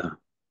and the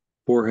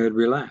forehead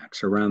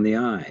relax around the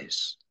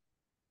eyes,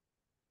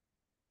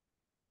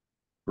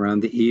 around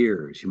the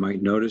ears. You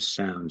might notice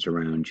sounds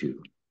around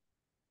you.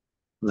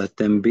 Let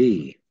them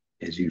be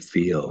as you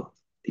feel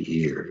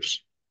the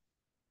ears.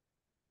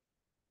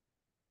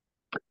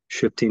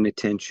 Shifting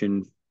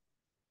attention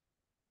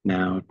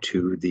now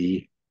to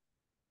the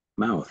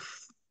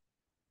mouth,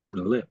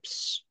 the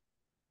lips.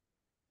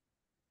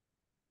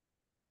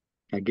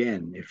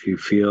 Again, if you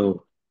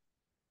feel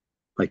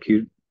like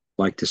you'd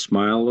like to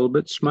smile a little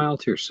bit, smile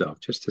to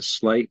yourself. Just a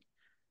slight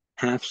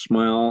half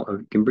smile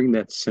can bring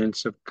that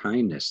sense of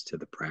kindness to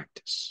the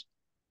practice.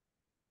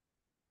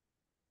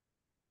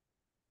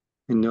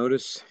 And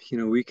notice,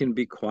 we can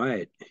be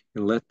quiet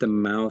and let the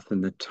mouth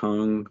and the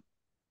tongue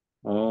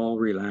all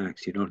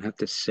relax. You don't have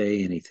to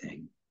say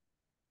anything.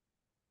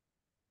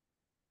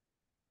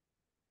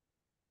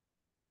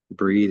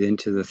 Breathe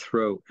into the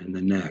throat and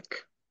the neck.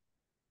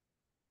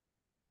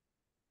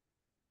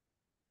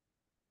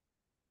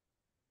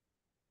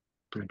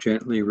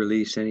 Gently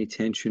release any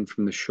tension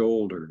from the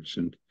shoulders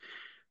and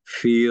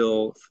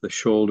feel the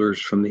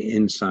shoulders from the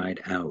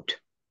inside out.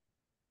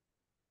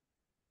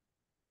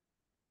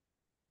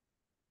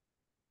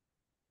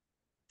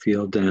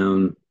 Feel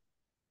down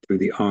through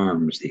the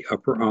arms, the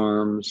upper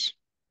arms,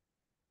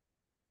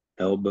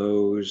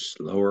 elbows,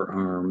 lower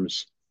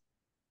arms,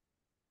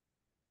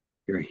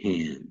 your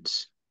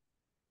hands.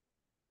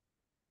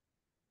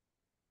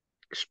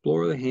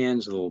 Explore the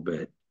hands a little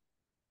bit.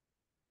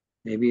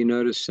 Maybe you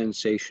notice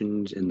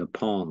sensations in the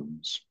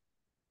palms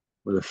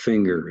or the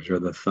fingers or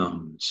the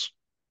thumbs.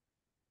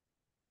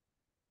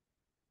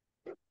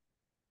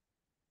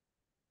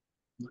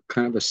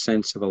 Kind of a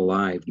sense of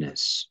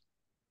aliveness,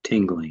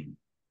 tingling.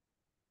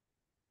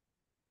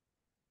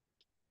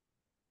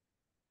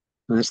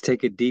 Let's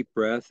take a deep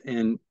breath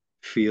and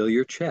feel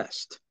your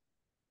chest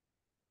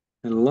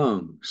and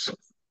lungs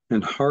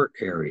and heart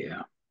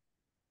area.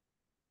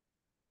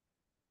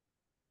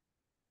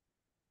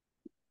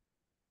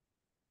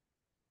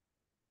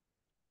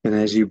 And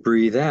as you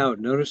breathe out,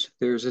 notice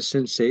there's a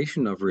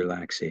sensation of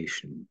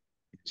relaxation.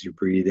 As you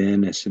breathe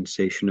in, a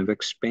sensation of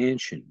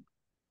expansion.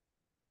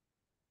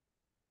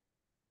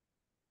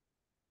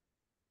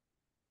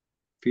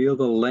 Feel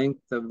the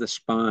length of the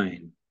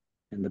spine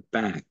and the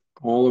back,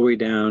 all the way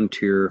down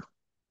to your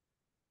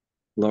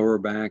lower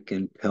back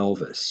and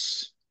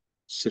pelvis,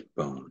 sit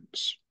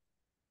bones.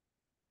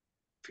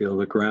 Feel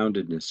the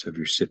groundedness of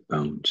your sit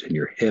bones and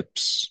your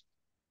hips,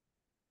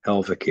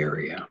 pelvic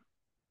area.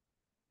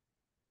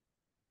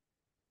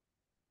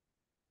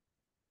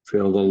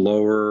 Feel the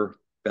lower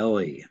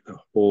belly, the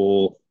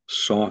whole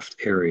soft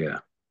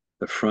area,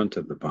 the front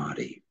of the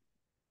body.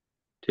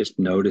 Just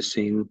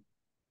noticing,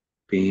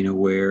 being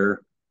aware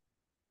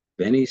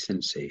of any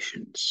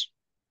sensations.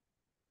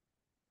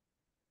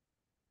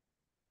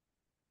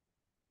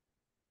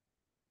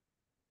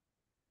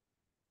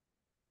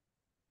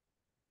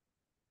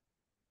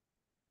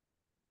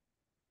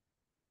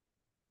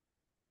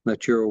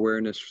 Let your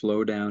awareness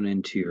flow down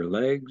into your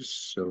legs.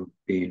 So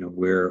being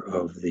aware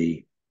of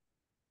the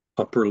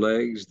upper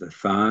legs, the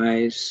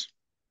thighs,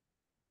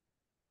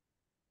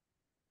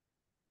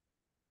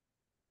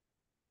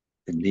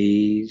 the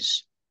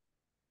knees,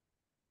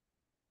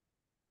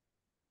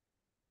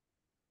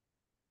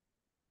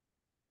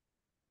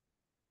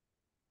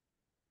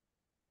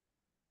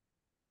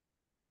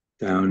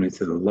 down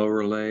into the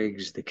lower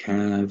legs, the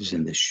calves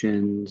and the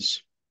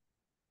shins,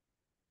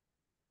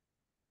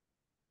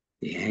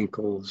 the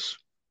ankles,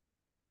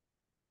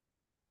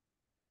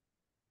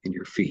 and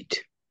your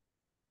feet.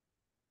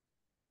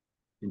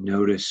 And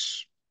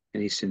notice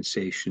any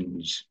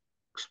sensations.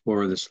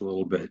 Explore this a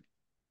little bit.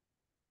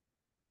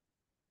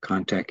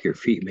 Contact your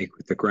feet make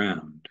with the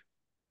ground.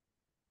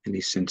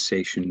 Any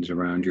sensations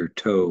around your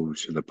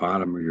toes or the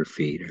bottom of your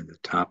feet or the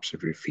tops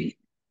of your feet.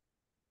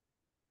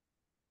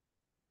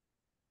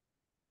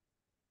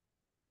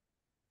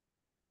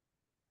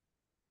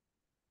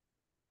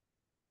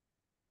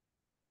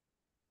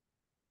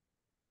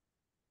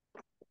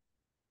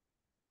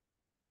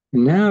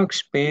 And now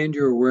expand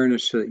your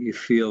awareness so that you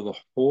feel the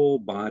whole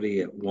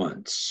body at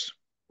once.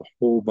 the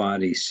whole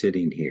body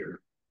sitting here.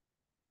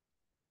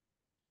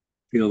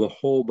 Feel the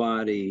whole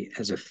body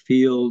as a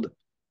field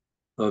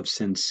of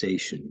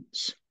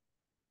sensations.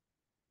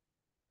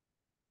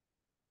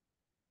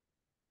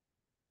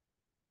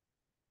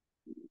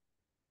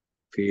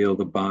 Feel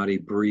the body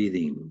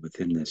breathing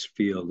within this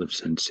field of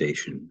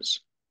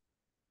sensations.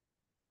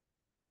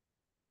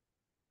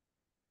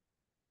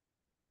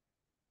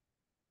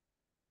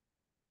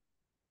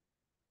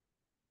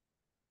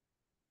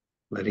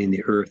 Letting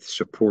the earth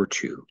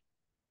support you.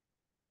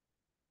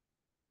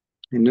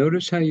 And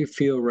notice how you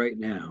feel right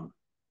now.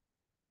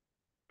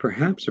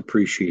 Perhaps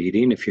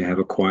appreciating if you have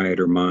a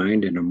quieter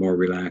mind and a more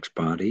relaxed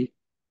body.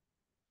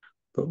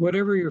 But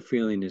whatever you're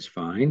feeling is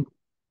fine.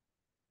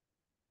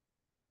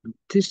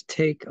 Just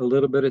take a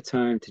little bit of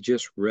time to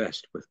just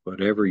rest with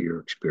whatever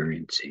you're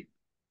experiencing.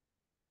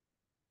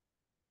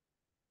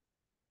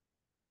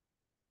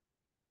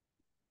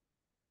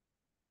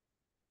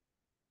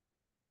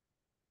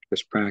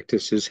 This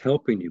practice is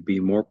helping you be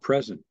more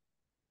present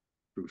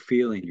through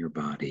feeling your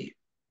body.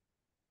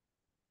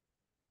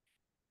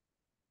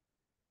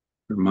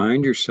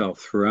 Remind yourself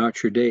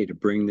throughout your day to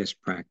bring this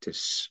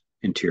practice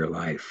into your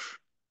life,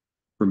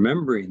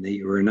 remembering that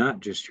you are not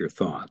just your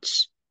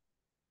thoughts,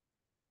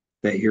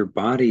 that your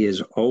body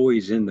is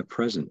always in the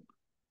present,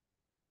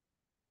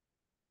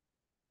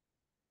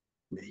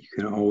 that you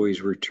can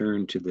always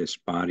return to this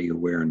body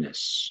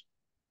awareness.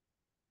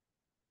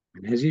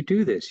 And as you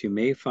do this, you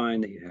may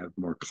find that you have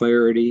more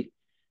clarity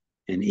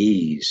and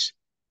ease,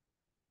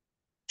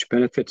 which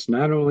benefits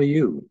not only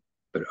you,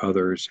 but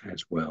others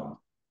as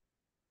well.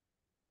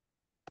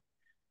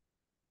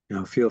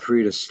 Now feel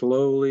free to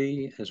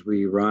slowly, as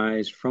we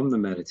rise from the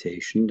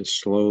meditation, to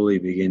slowly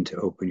begin to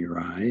open your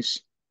eyes.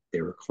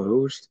 They were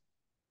closed.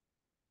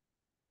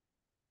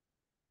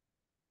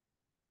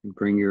 And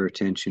bring your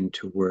attention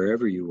to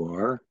wherever you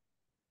are.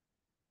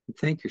 And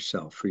thank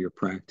yourself for your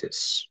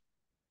practice.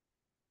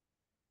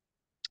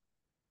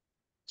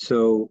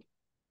 So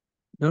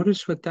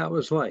notice what that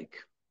was like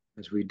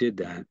as we did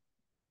that.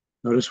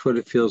 Notice what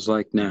it feels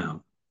like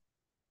now.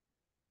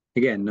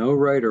 Again, no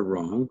right or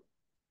wrong.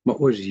 What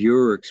was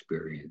your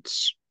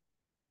experience?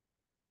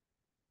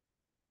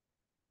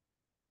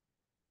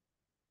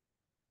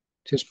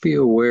 Just be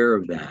aware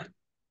of that.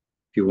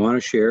 If you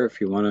want to share, if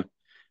you want to,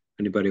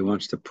 anybody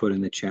wants to put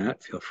in the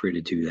chat, feel free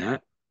to do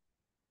that.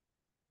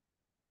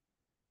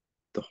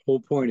 The whole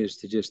point is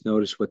to just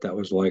notice what that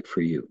was like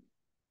for you.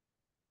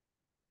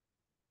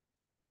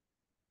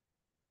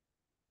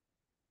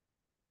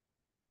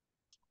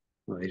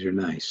 Well, these are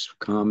nice,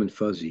 calm and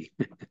fuzzy,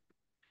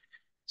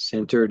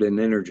 centered and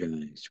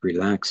energized,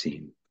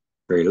 relaxing,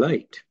 very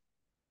light.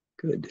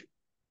 Good.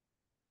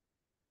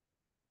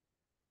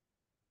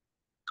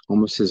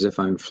 Almost as if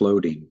I'm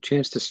floating.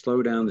 Chance to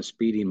slow down the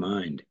speedy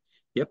mind.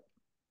 Yep.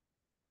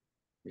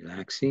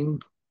 Relaxing.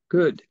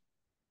 Good.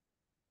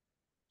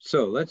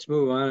 So let's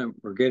move on.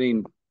 We're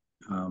getting,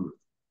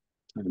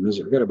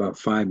 we've got about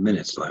 5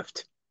 minutes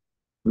left.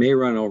 May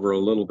run over a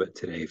little bit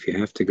today. If you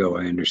have to go,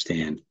 I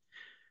understand.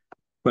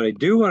 But I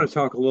do want to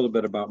talk a little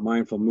bit about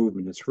mindful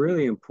movement. It's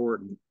really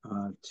important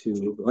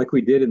to, like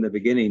we did in the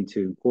beginning,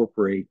 to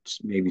incorporate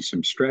maybe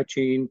some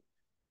stretching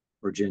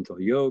or gentle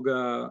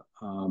yoga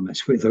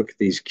as we look at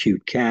these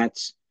cute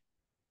cats.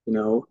 You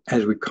know,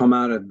 as we come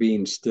out of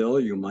being still,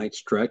 you might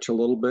stretch a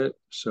little bit.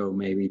 So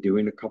maybe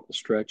doing a couple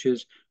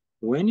stretches.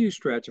 When you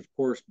stretch, of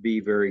course, be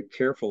very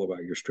careful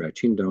about your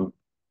stretching. Don't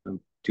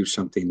do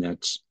something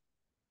that's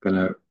going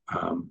to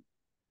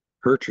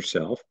hurt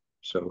yourself.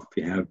 So if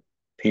you have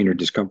pain or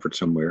discomfort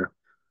somewhere,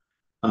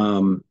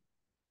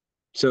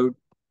 so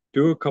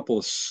do a couple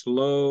of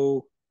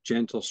slow,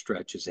 gentle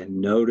stretches and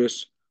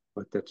notice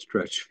what that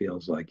stretch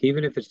feels like,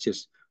 even if it's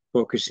just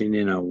focusing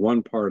in on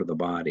one part of the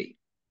body.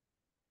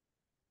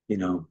 You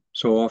know,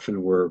 so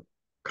often we're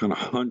kind of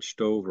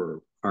hunched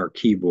over our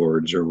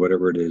keyboards or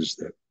whatever it is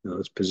that, you know,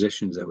 those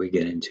positions that we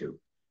get into.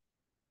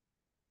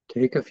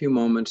 Take a few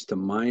moments to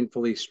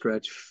mindfully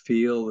stretch,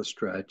 feel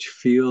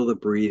the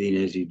breathing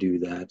as you do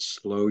that.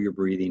 Slow your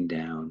breathing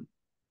down.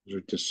 Those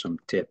are just some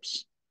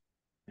tips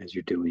as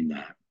you're doing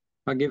that.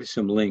 I'll give you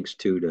some links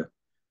too to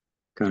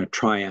kind of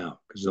try out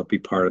because they'll be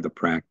part of the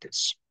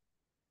practice.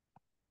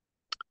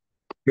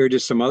 Here are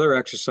just some other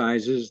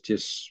exercises,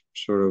 just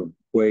sort of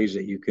ways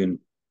that you can,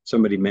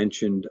 somebody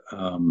mentioned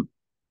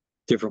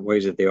different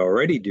ways that they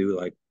already do,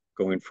 like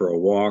going for a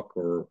walk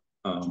or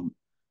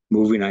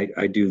moving.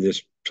 I do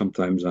this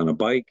sometimes on a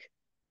bike.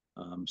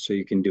 So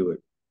you can do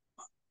it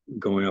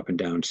going up and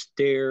down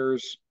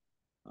stairs,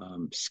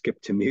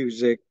 skip to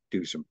music,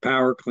 do some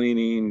power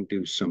cleaning,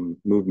 do some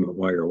movement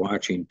while you're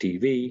watching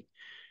TV.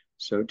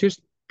 So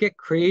just get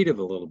creative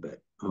a little bit.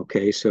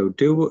 Okay, so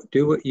do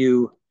what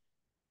you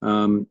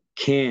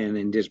can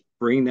and just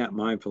bring that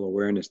mindful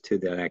awareness to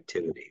that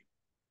activity.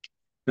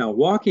 Now,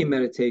 walking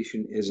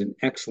meditation is an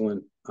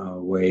excellent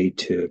way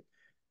to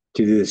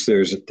do this.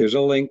 There's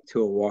a link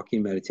to a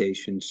walking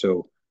meditation,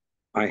 so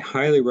I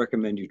highly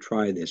recommend you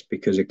try this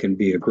because it can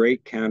be a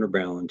great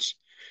counterbalance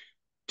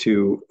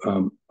to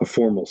a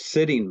formal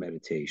sitting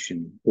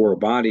meditation or a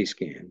body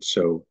scan.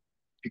 So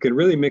You can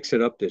really mix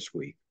it up this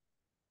week.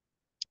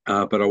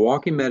 But a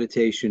walking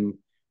meditation,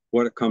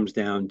 what it comes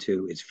down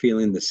to is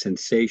feeling the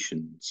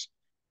sensations,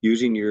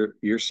 using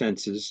your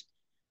senses,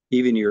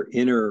 even your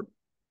inner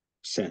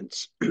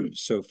sense.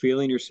 So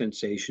feeling your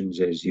sensations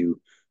as you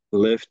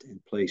lift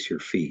and place your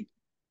feet,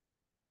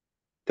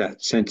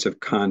 that sense of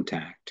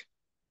contact,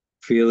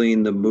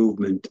 feeling the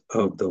movement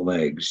of the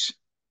legs,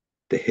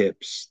 the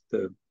hips,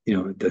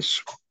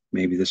 this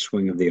maybe the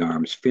swing of the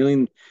arms,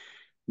 feeling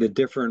the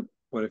different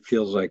what it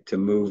feels like to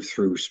move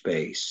through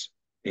space.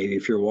 Maybe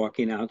if you're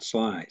walking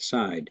outside,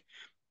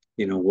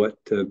 what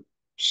the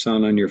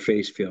sun on your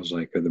face feels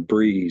like, or the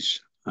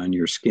breeze on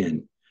your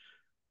skin.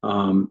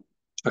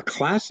 A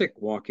classic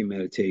walking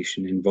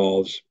meditation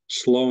involves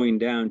slowing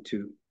down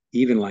to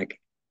even like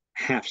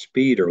half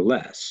speed or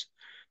less.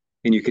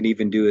 And you can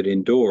even do it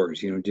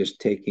indoors, just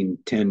taking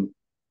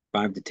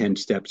 5 to 10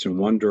 steps in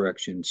one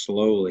direction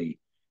slowly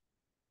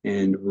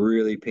and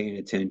really paying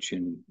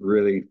attention,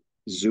 really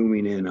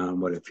zooming in on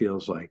what it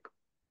feels like.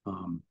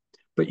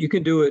 But you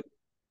can do it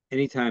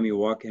anytime you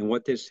walk. And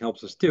what this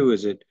helps us do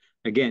is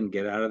again,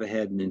 get out of the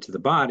head and into the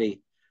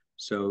body.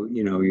 So,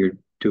 you're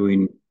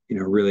doing,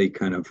 really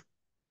kind of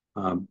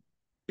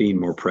being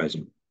more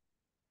present.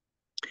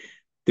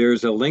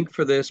 There's a link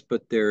for this,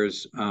 but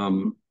there's,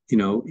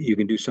 you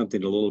can do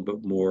something a little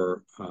bit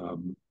more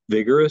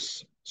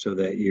vigorous so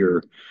that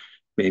you're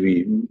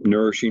maybe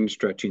nourishing,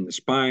 stretching the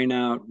spine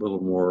out, a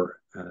little more,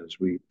 as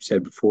we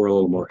said before, a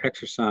little more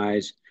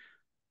exercise.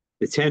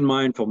 The 10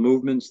 mindful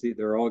movements,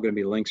 they're all going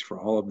to be links for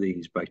all of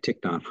these by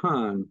Thich Nhat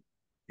Hanh,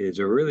 is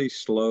a really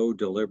slow,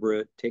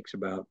 deliberate, takes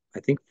about,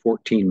 I think,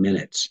 14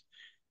 minutes.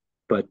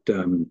 But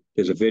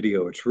there's a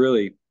video. It's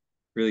really,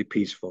 really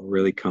peaceful,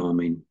 really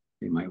calming.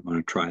 You might want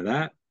to try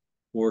that,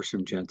 or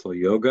some gentle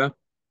yoga.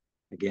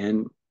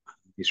 Again,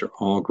 these are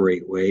all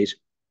great ways,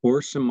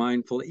 or some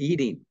mindful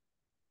eating.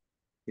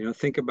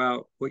 Think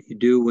about what you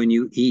do when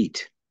you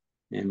eat.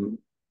 And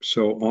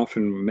so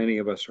often, many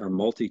of us are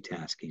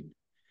multitasking.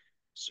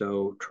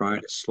 So try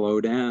to slow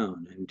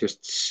down and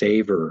just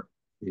savor,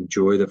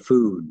 enjoy the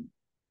food,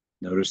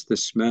 notice the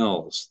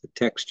smells, the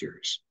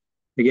textures.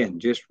 Again,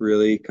 just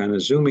really kind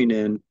of zooming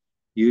in,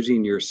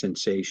 using your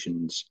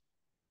sensations,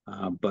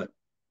 but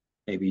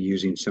maybe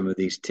using some of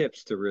these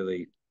tips to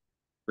really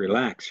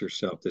relax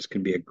yourself. This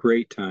can be a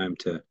great time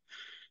to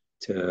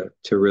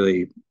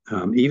really,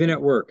 even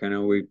at work. I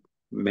know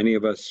many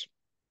of us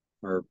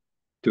are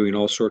doing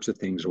all sorts of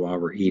things while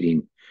we're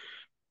eating,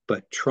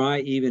 but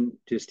try even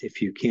just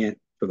if you can't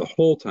for the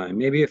whole time,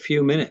 maybe a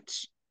few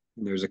minutes.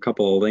 And there's a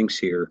couple of links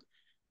here.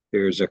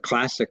 There's a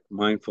classic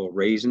mindful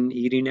raisin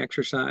eating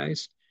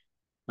exercise,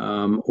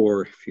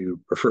 or if you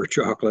prefer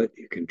chocolate,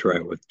 you can try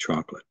it with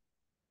chocolate.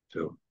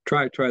 So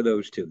try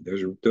those two.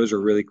 Those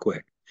are really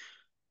quick.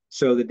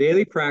 So the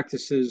daily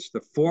practices,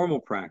 the formal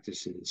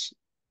practices,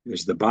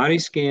 is the body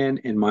scan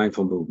and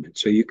mindful movement.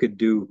 So you could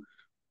do,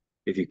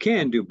 if you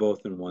can do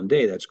both in one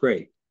day, that's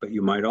great. But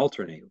you might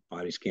alternate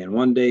body scan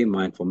one day,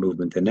 mindful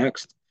movement the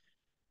next.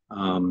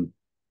 I'm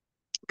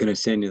going to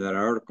send you that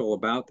article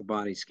about the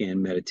body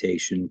scan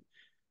meditation.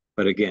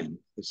 But again,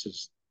 this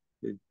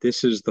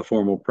is the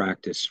formal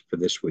practice for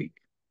this week.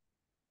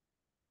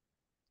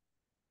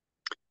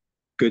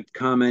 Good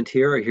comment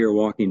here. I hear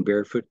walking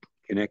barefoot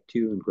connect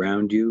you and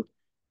ground you,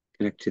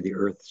 connect to the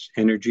earth's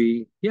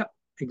energy. Yeah,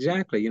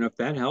 exactly. If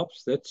that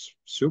helps, that's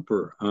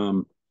super.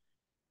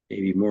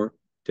 Maybe more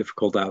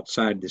difficult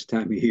outside this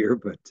time of year,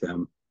 but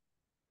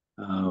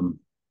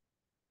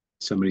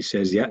somebody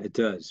says, yeah, it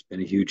does. It's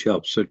been a huge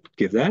help. So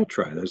give that a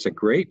try. That's a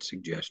great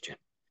suggestion.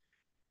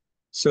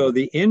 So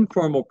the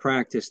informal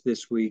practice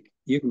this week,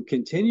 you can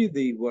continue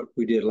what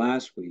we did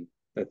last week.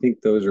 I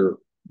think those are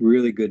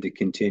really good to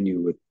continue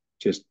with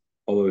just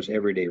all those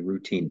everyday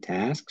routine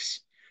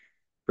tasks,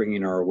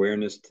 bringing our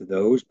awareness to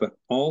those. But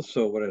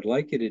also what I'd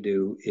like you to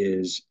do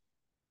is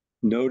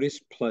notice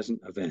pleasant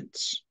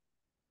events.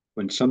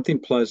 When something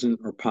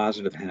pleasant or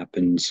positive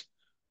happens,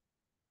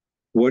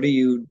 what do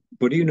you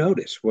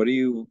notice?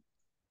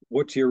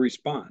 What's your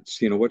response?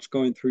 What's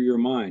going through your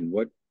mind?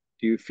 What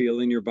do you feel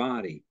in your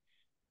body?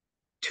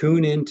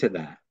 Tune into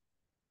that.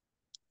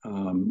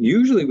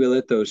 Usually we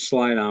let those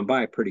slide on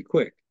by pretty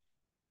quick.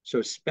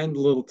 So spend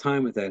a little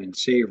time with that and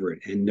savor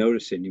it and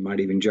notice it. And you might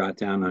even jot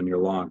down on your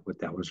log what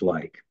that was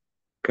like.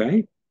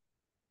 Okay.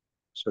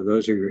 So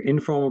those are your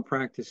informal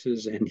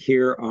practices. And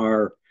here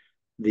are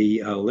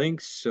the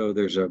links. So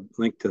there's a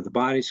link to the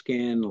body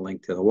scan, a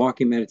link to the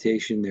walking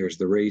meditation. There's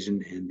the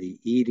raisin and the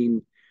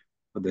eating.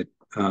 The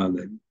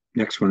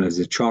next one is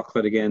the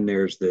chocolate again.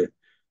 There's the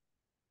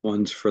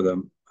ones for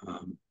the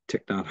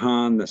Thich Nhat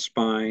Hanh, the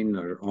spine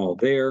are all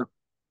there.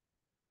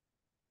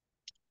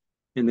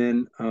 And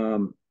then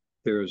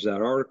there's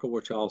that article,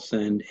 which I'll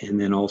send. And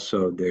then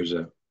also there's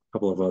a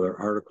couple of other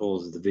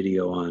articles, the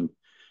video on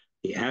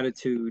the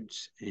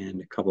attitudes,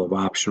 and a couple of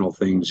optional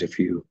things if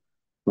you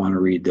want to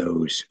read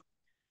those.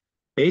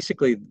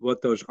 Basically,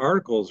 what those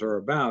articles are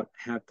about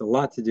have a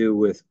lot to do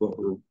with what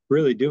we're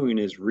really doing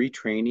is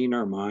retraining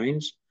our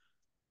minds,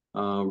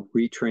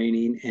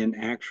 retraining and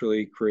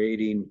actually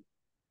creating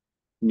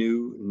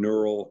new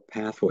neural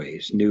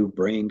pathways, new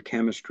brain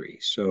chemistry.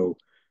 So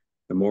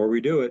the more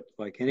we do it,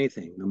 like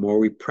anything, the more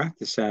we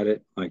practice at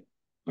it, like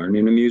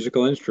learning a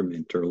musical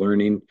instrument or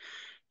learning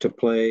to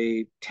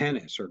play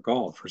tennis or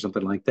golf or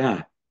something like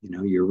that.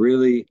 You're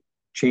really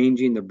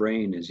changing the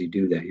brain as you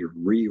do that. You're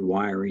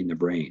rewiring the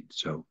brain.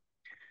 So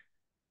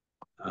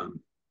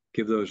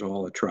give those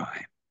all a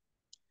try.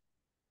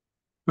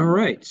 All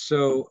right.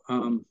 So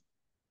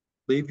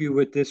leave you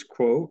with this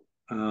quote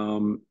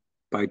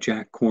by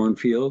Jack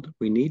Cornfield.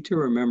 We need to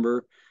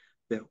remember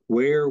that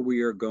where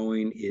we are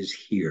going is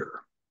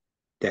here,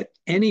 that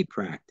any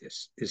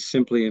practice is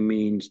simply a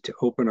means to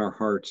open our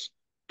hearts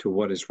to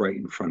what is right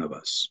in front of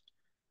us.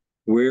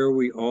 Where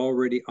we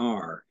already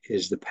are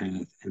is the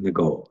path and the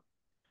goal.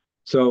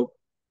 So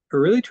we're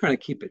really trying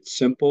to keep it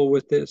simple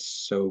with this.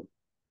 So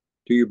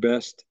do your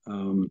best.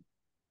 Don't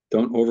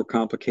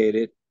overcomplicate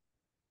it.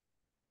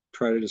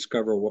 Try to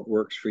discover what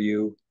works for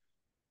you.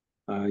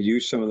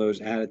 Use some of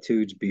those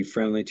attitudes. Be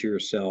friendly to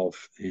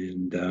yourself.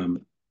 And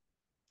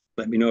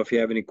let me know if you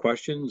have any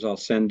questions. I'll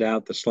send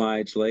out the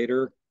slides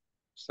later.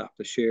 Stop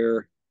the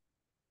share,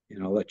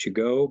 and I'll let you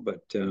go.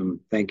 But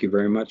thank you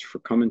very much for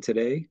coming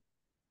today.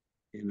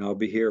 And I'll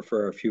be here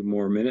for a few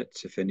more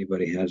minutes if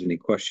anybody has any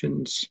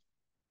questions.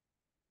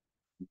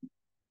 I'm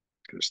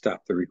going to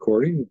stop the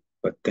recording,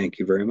 but thank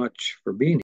you very much for being here.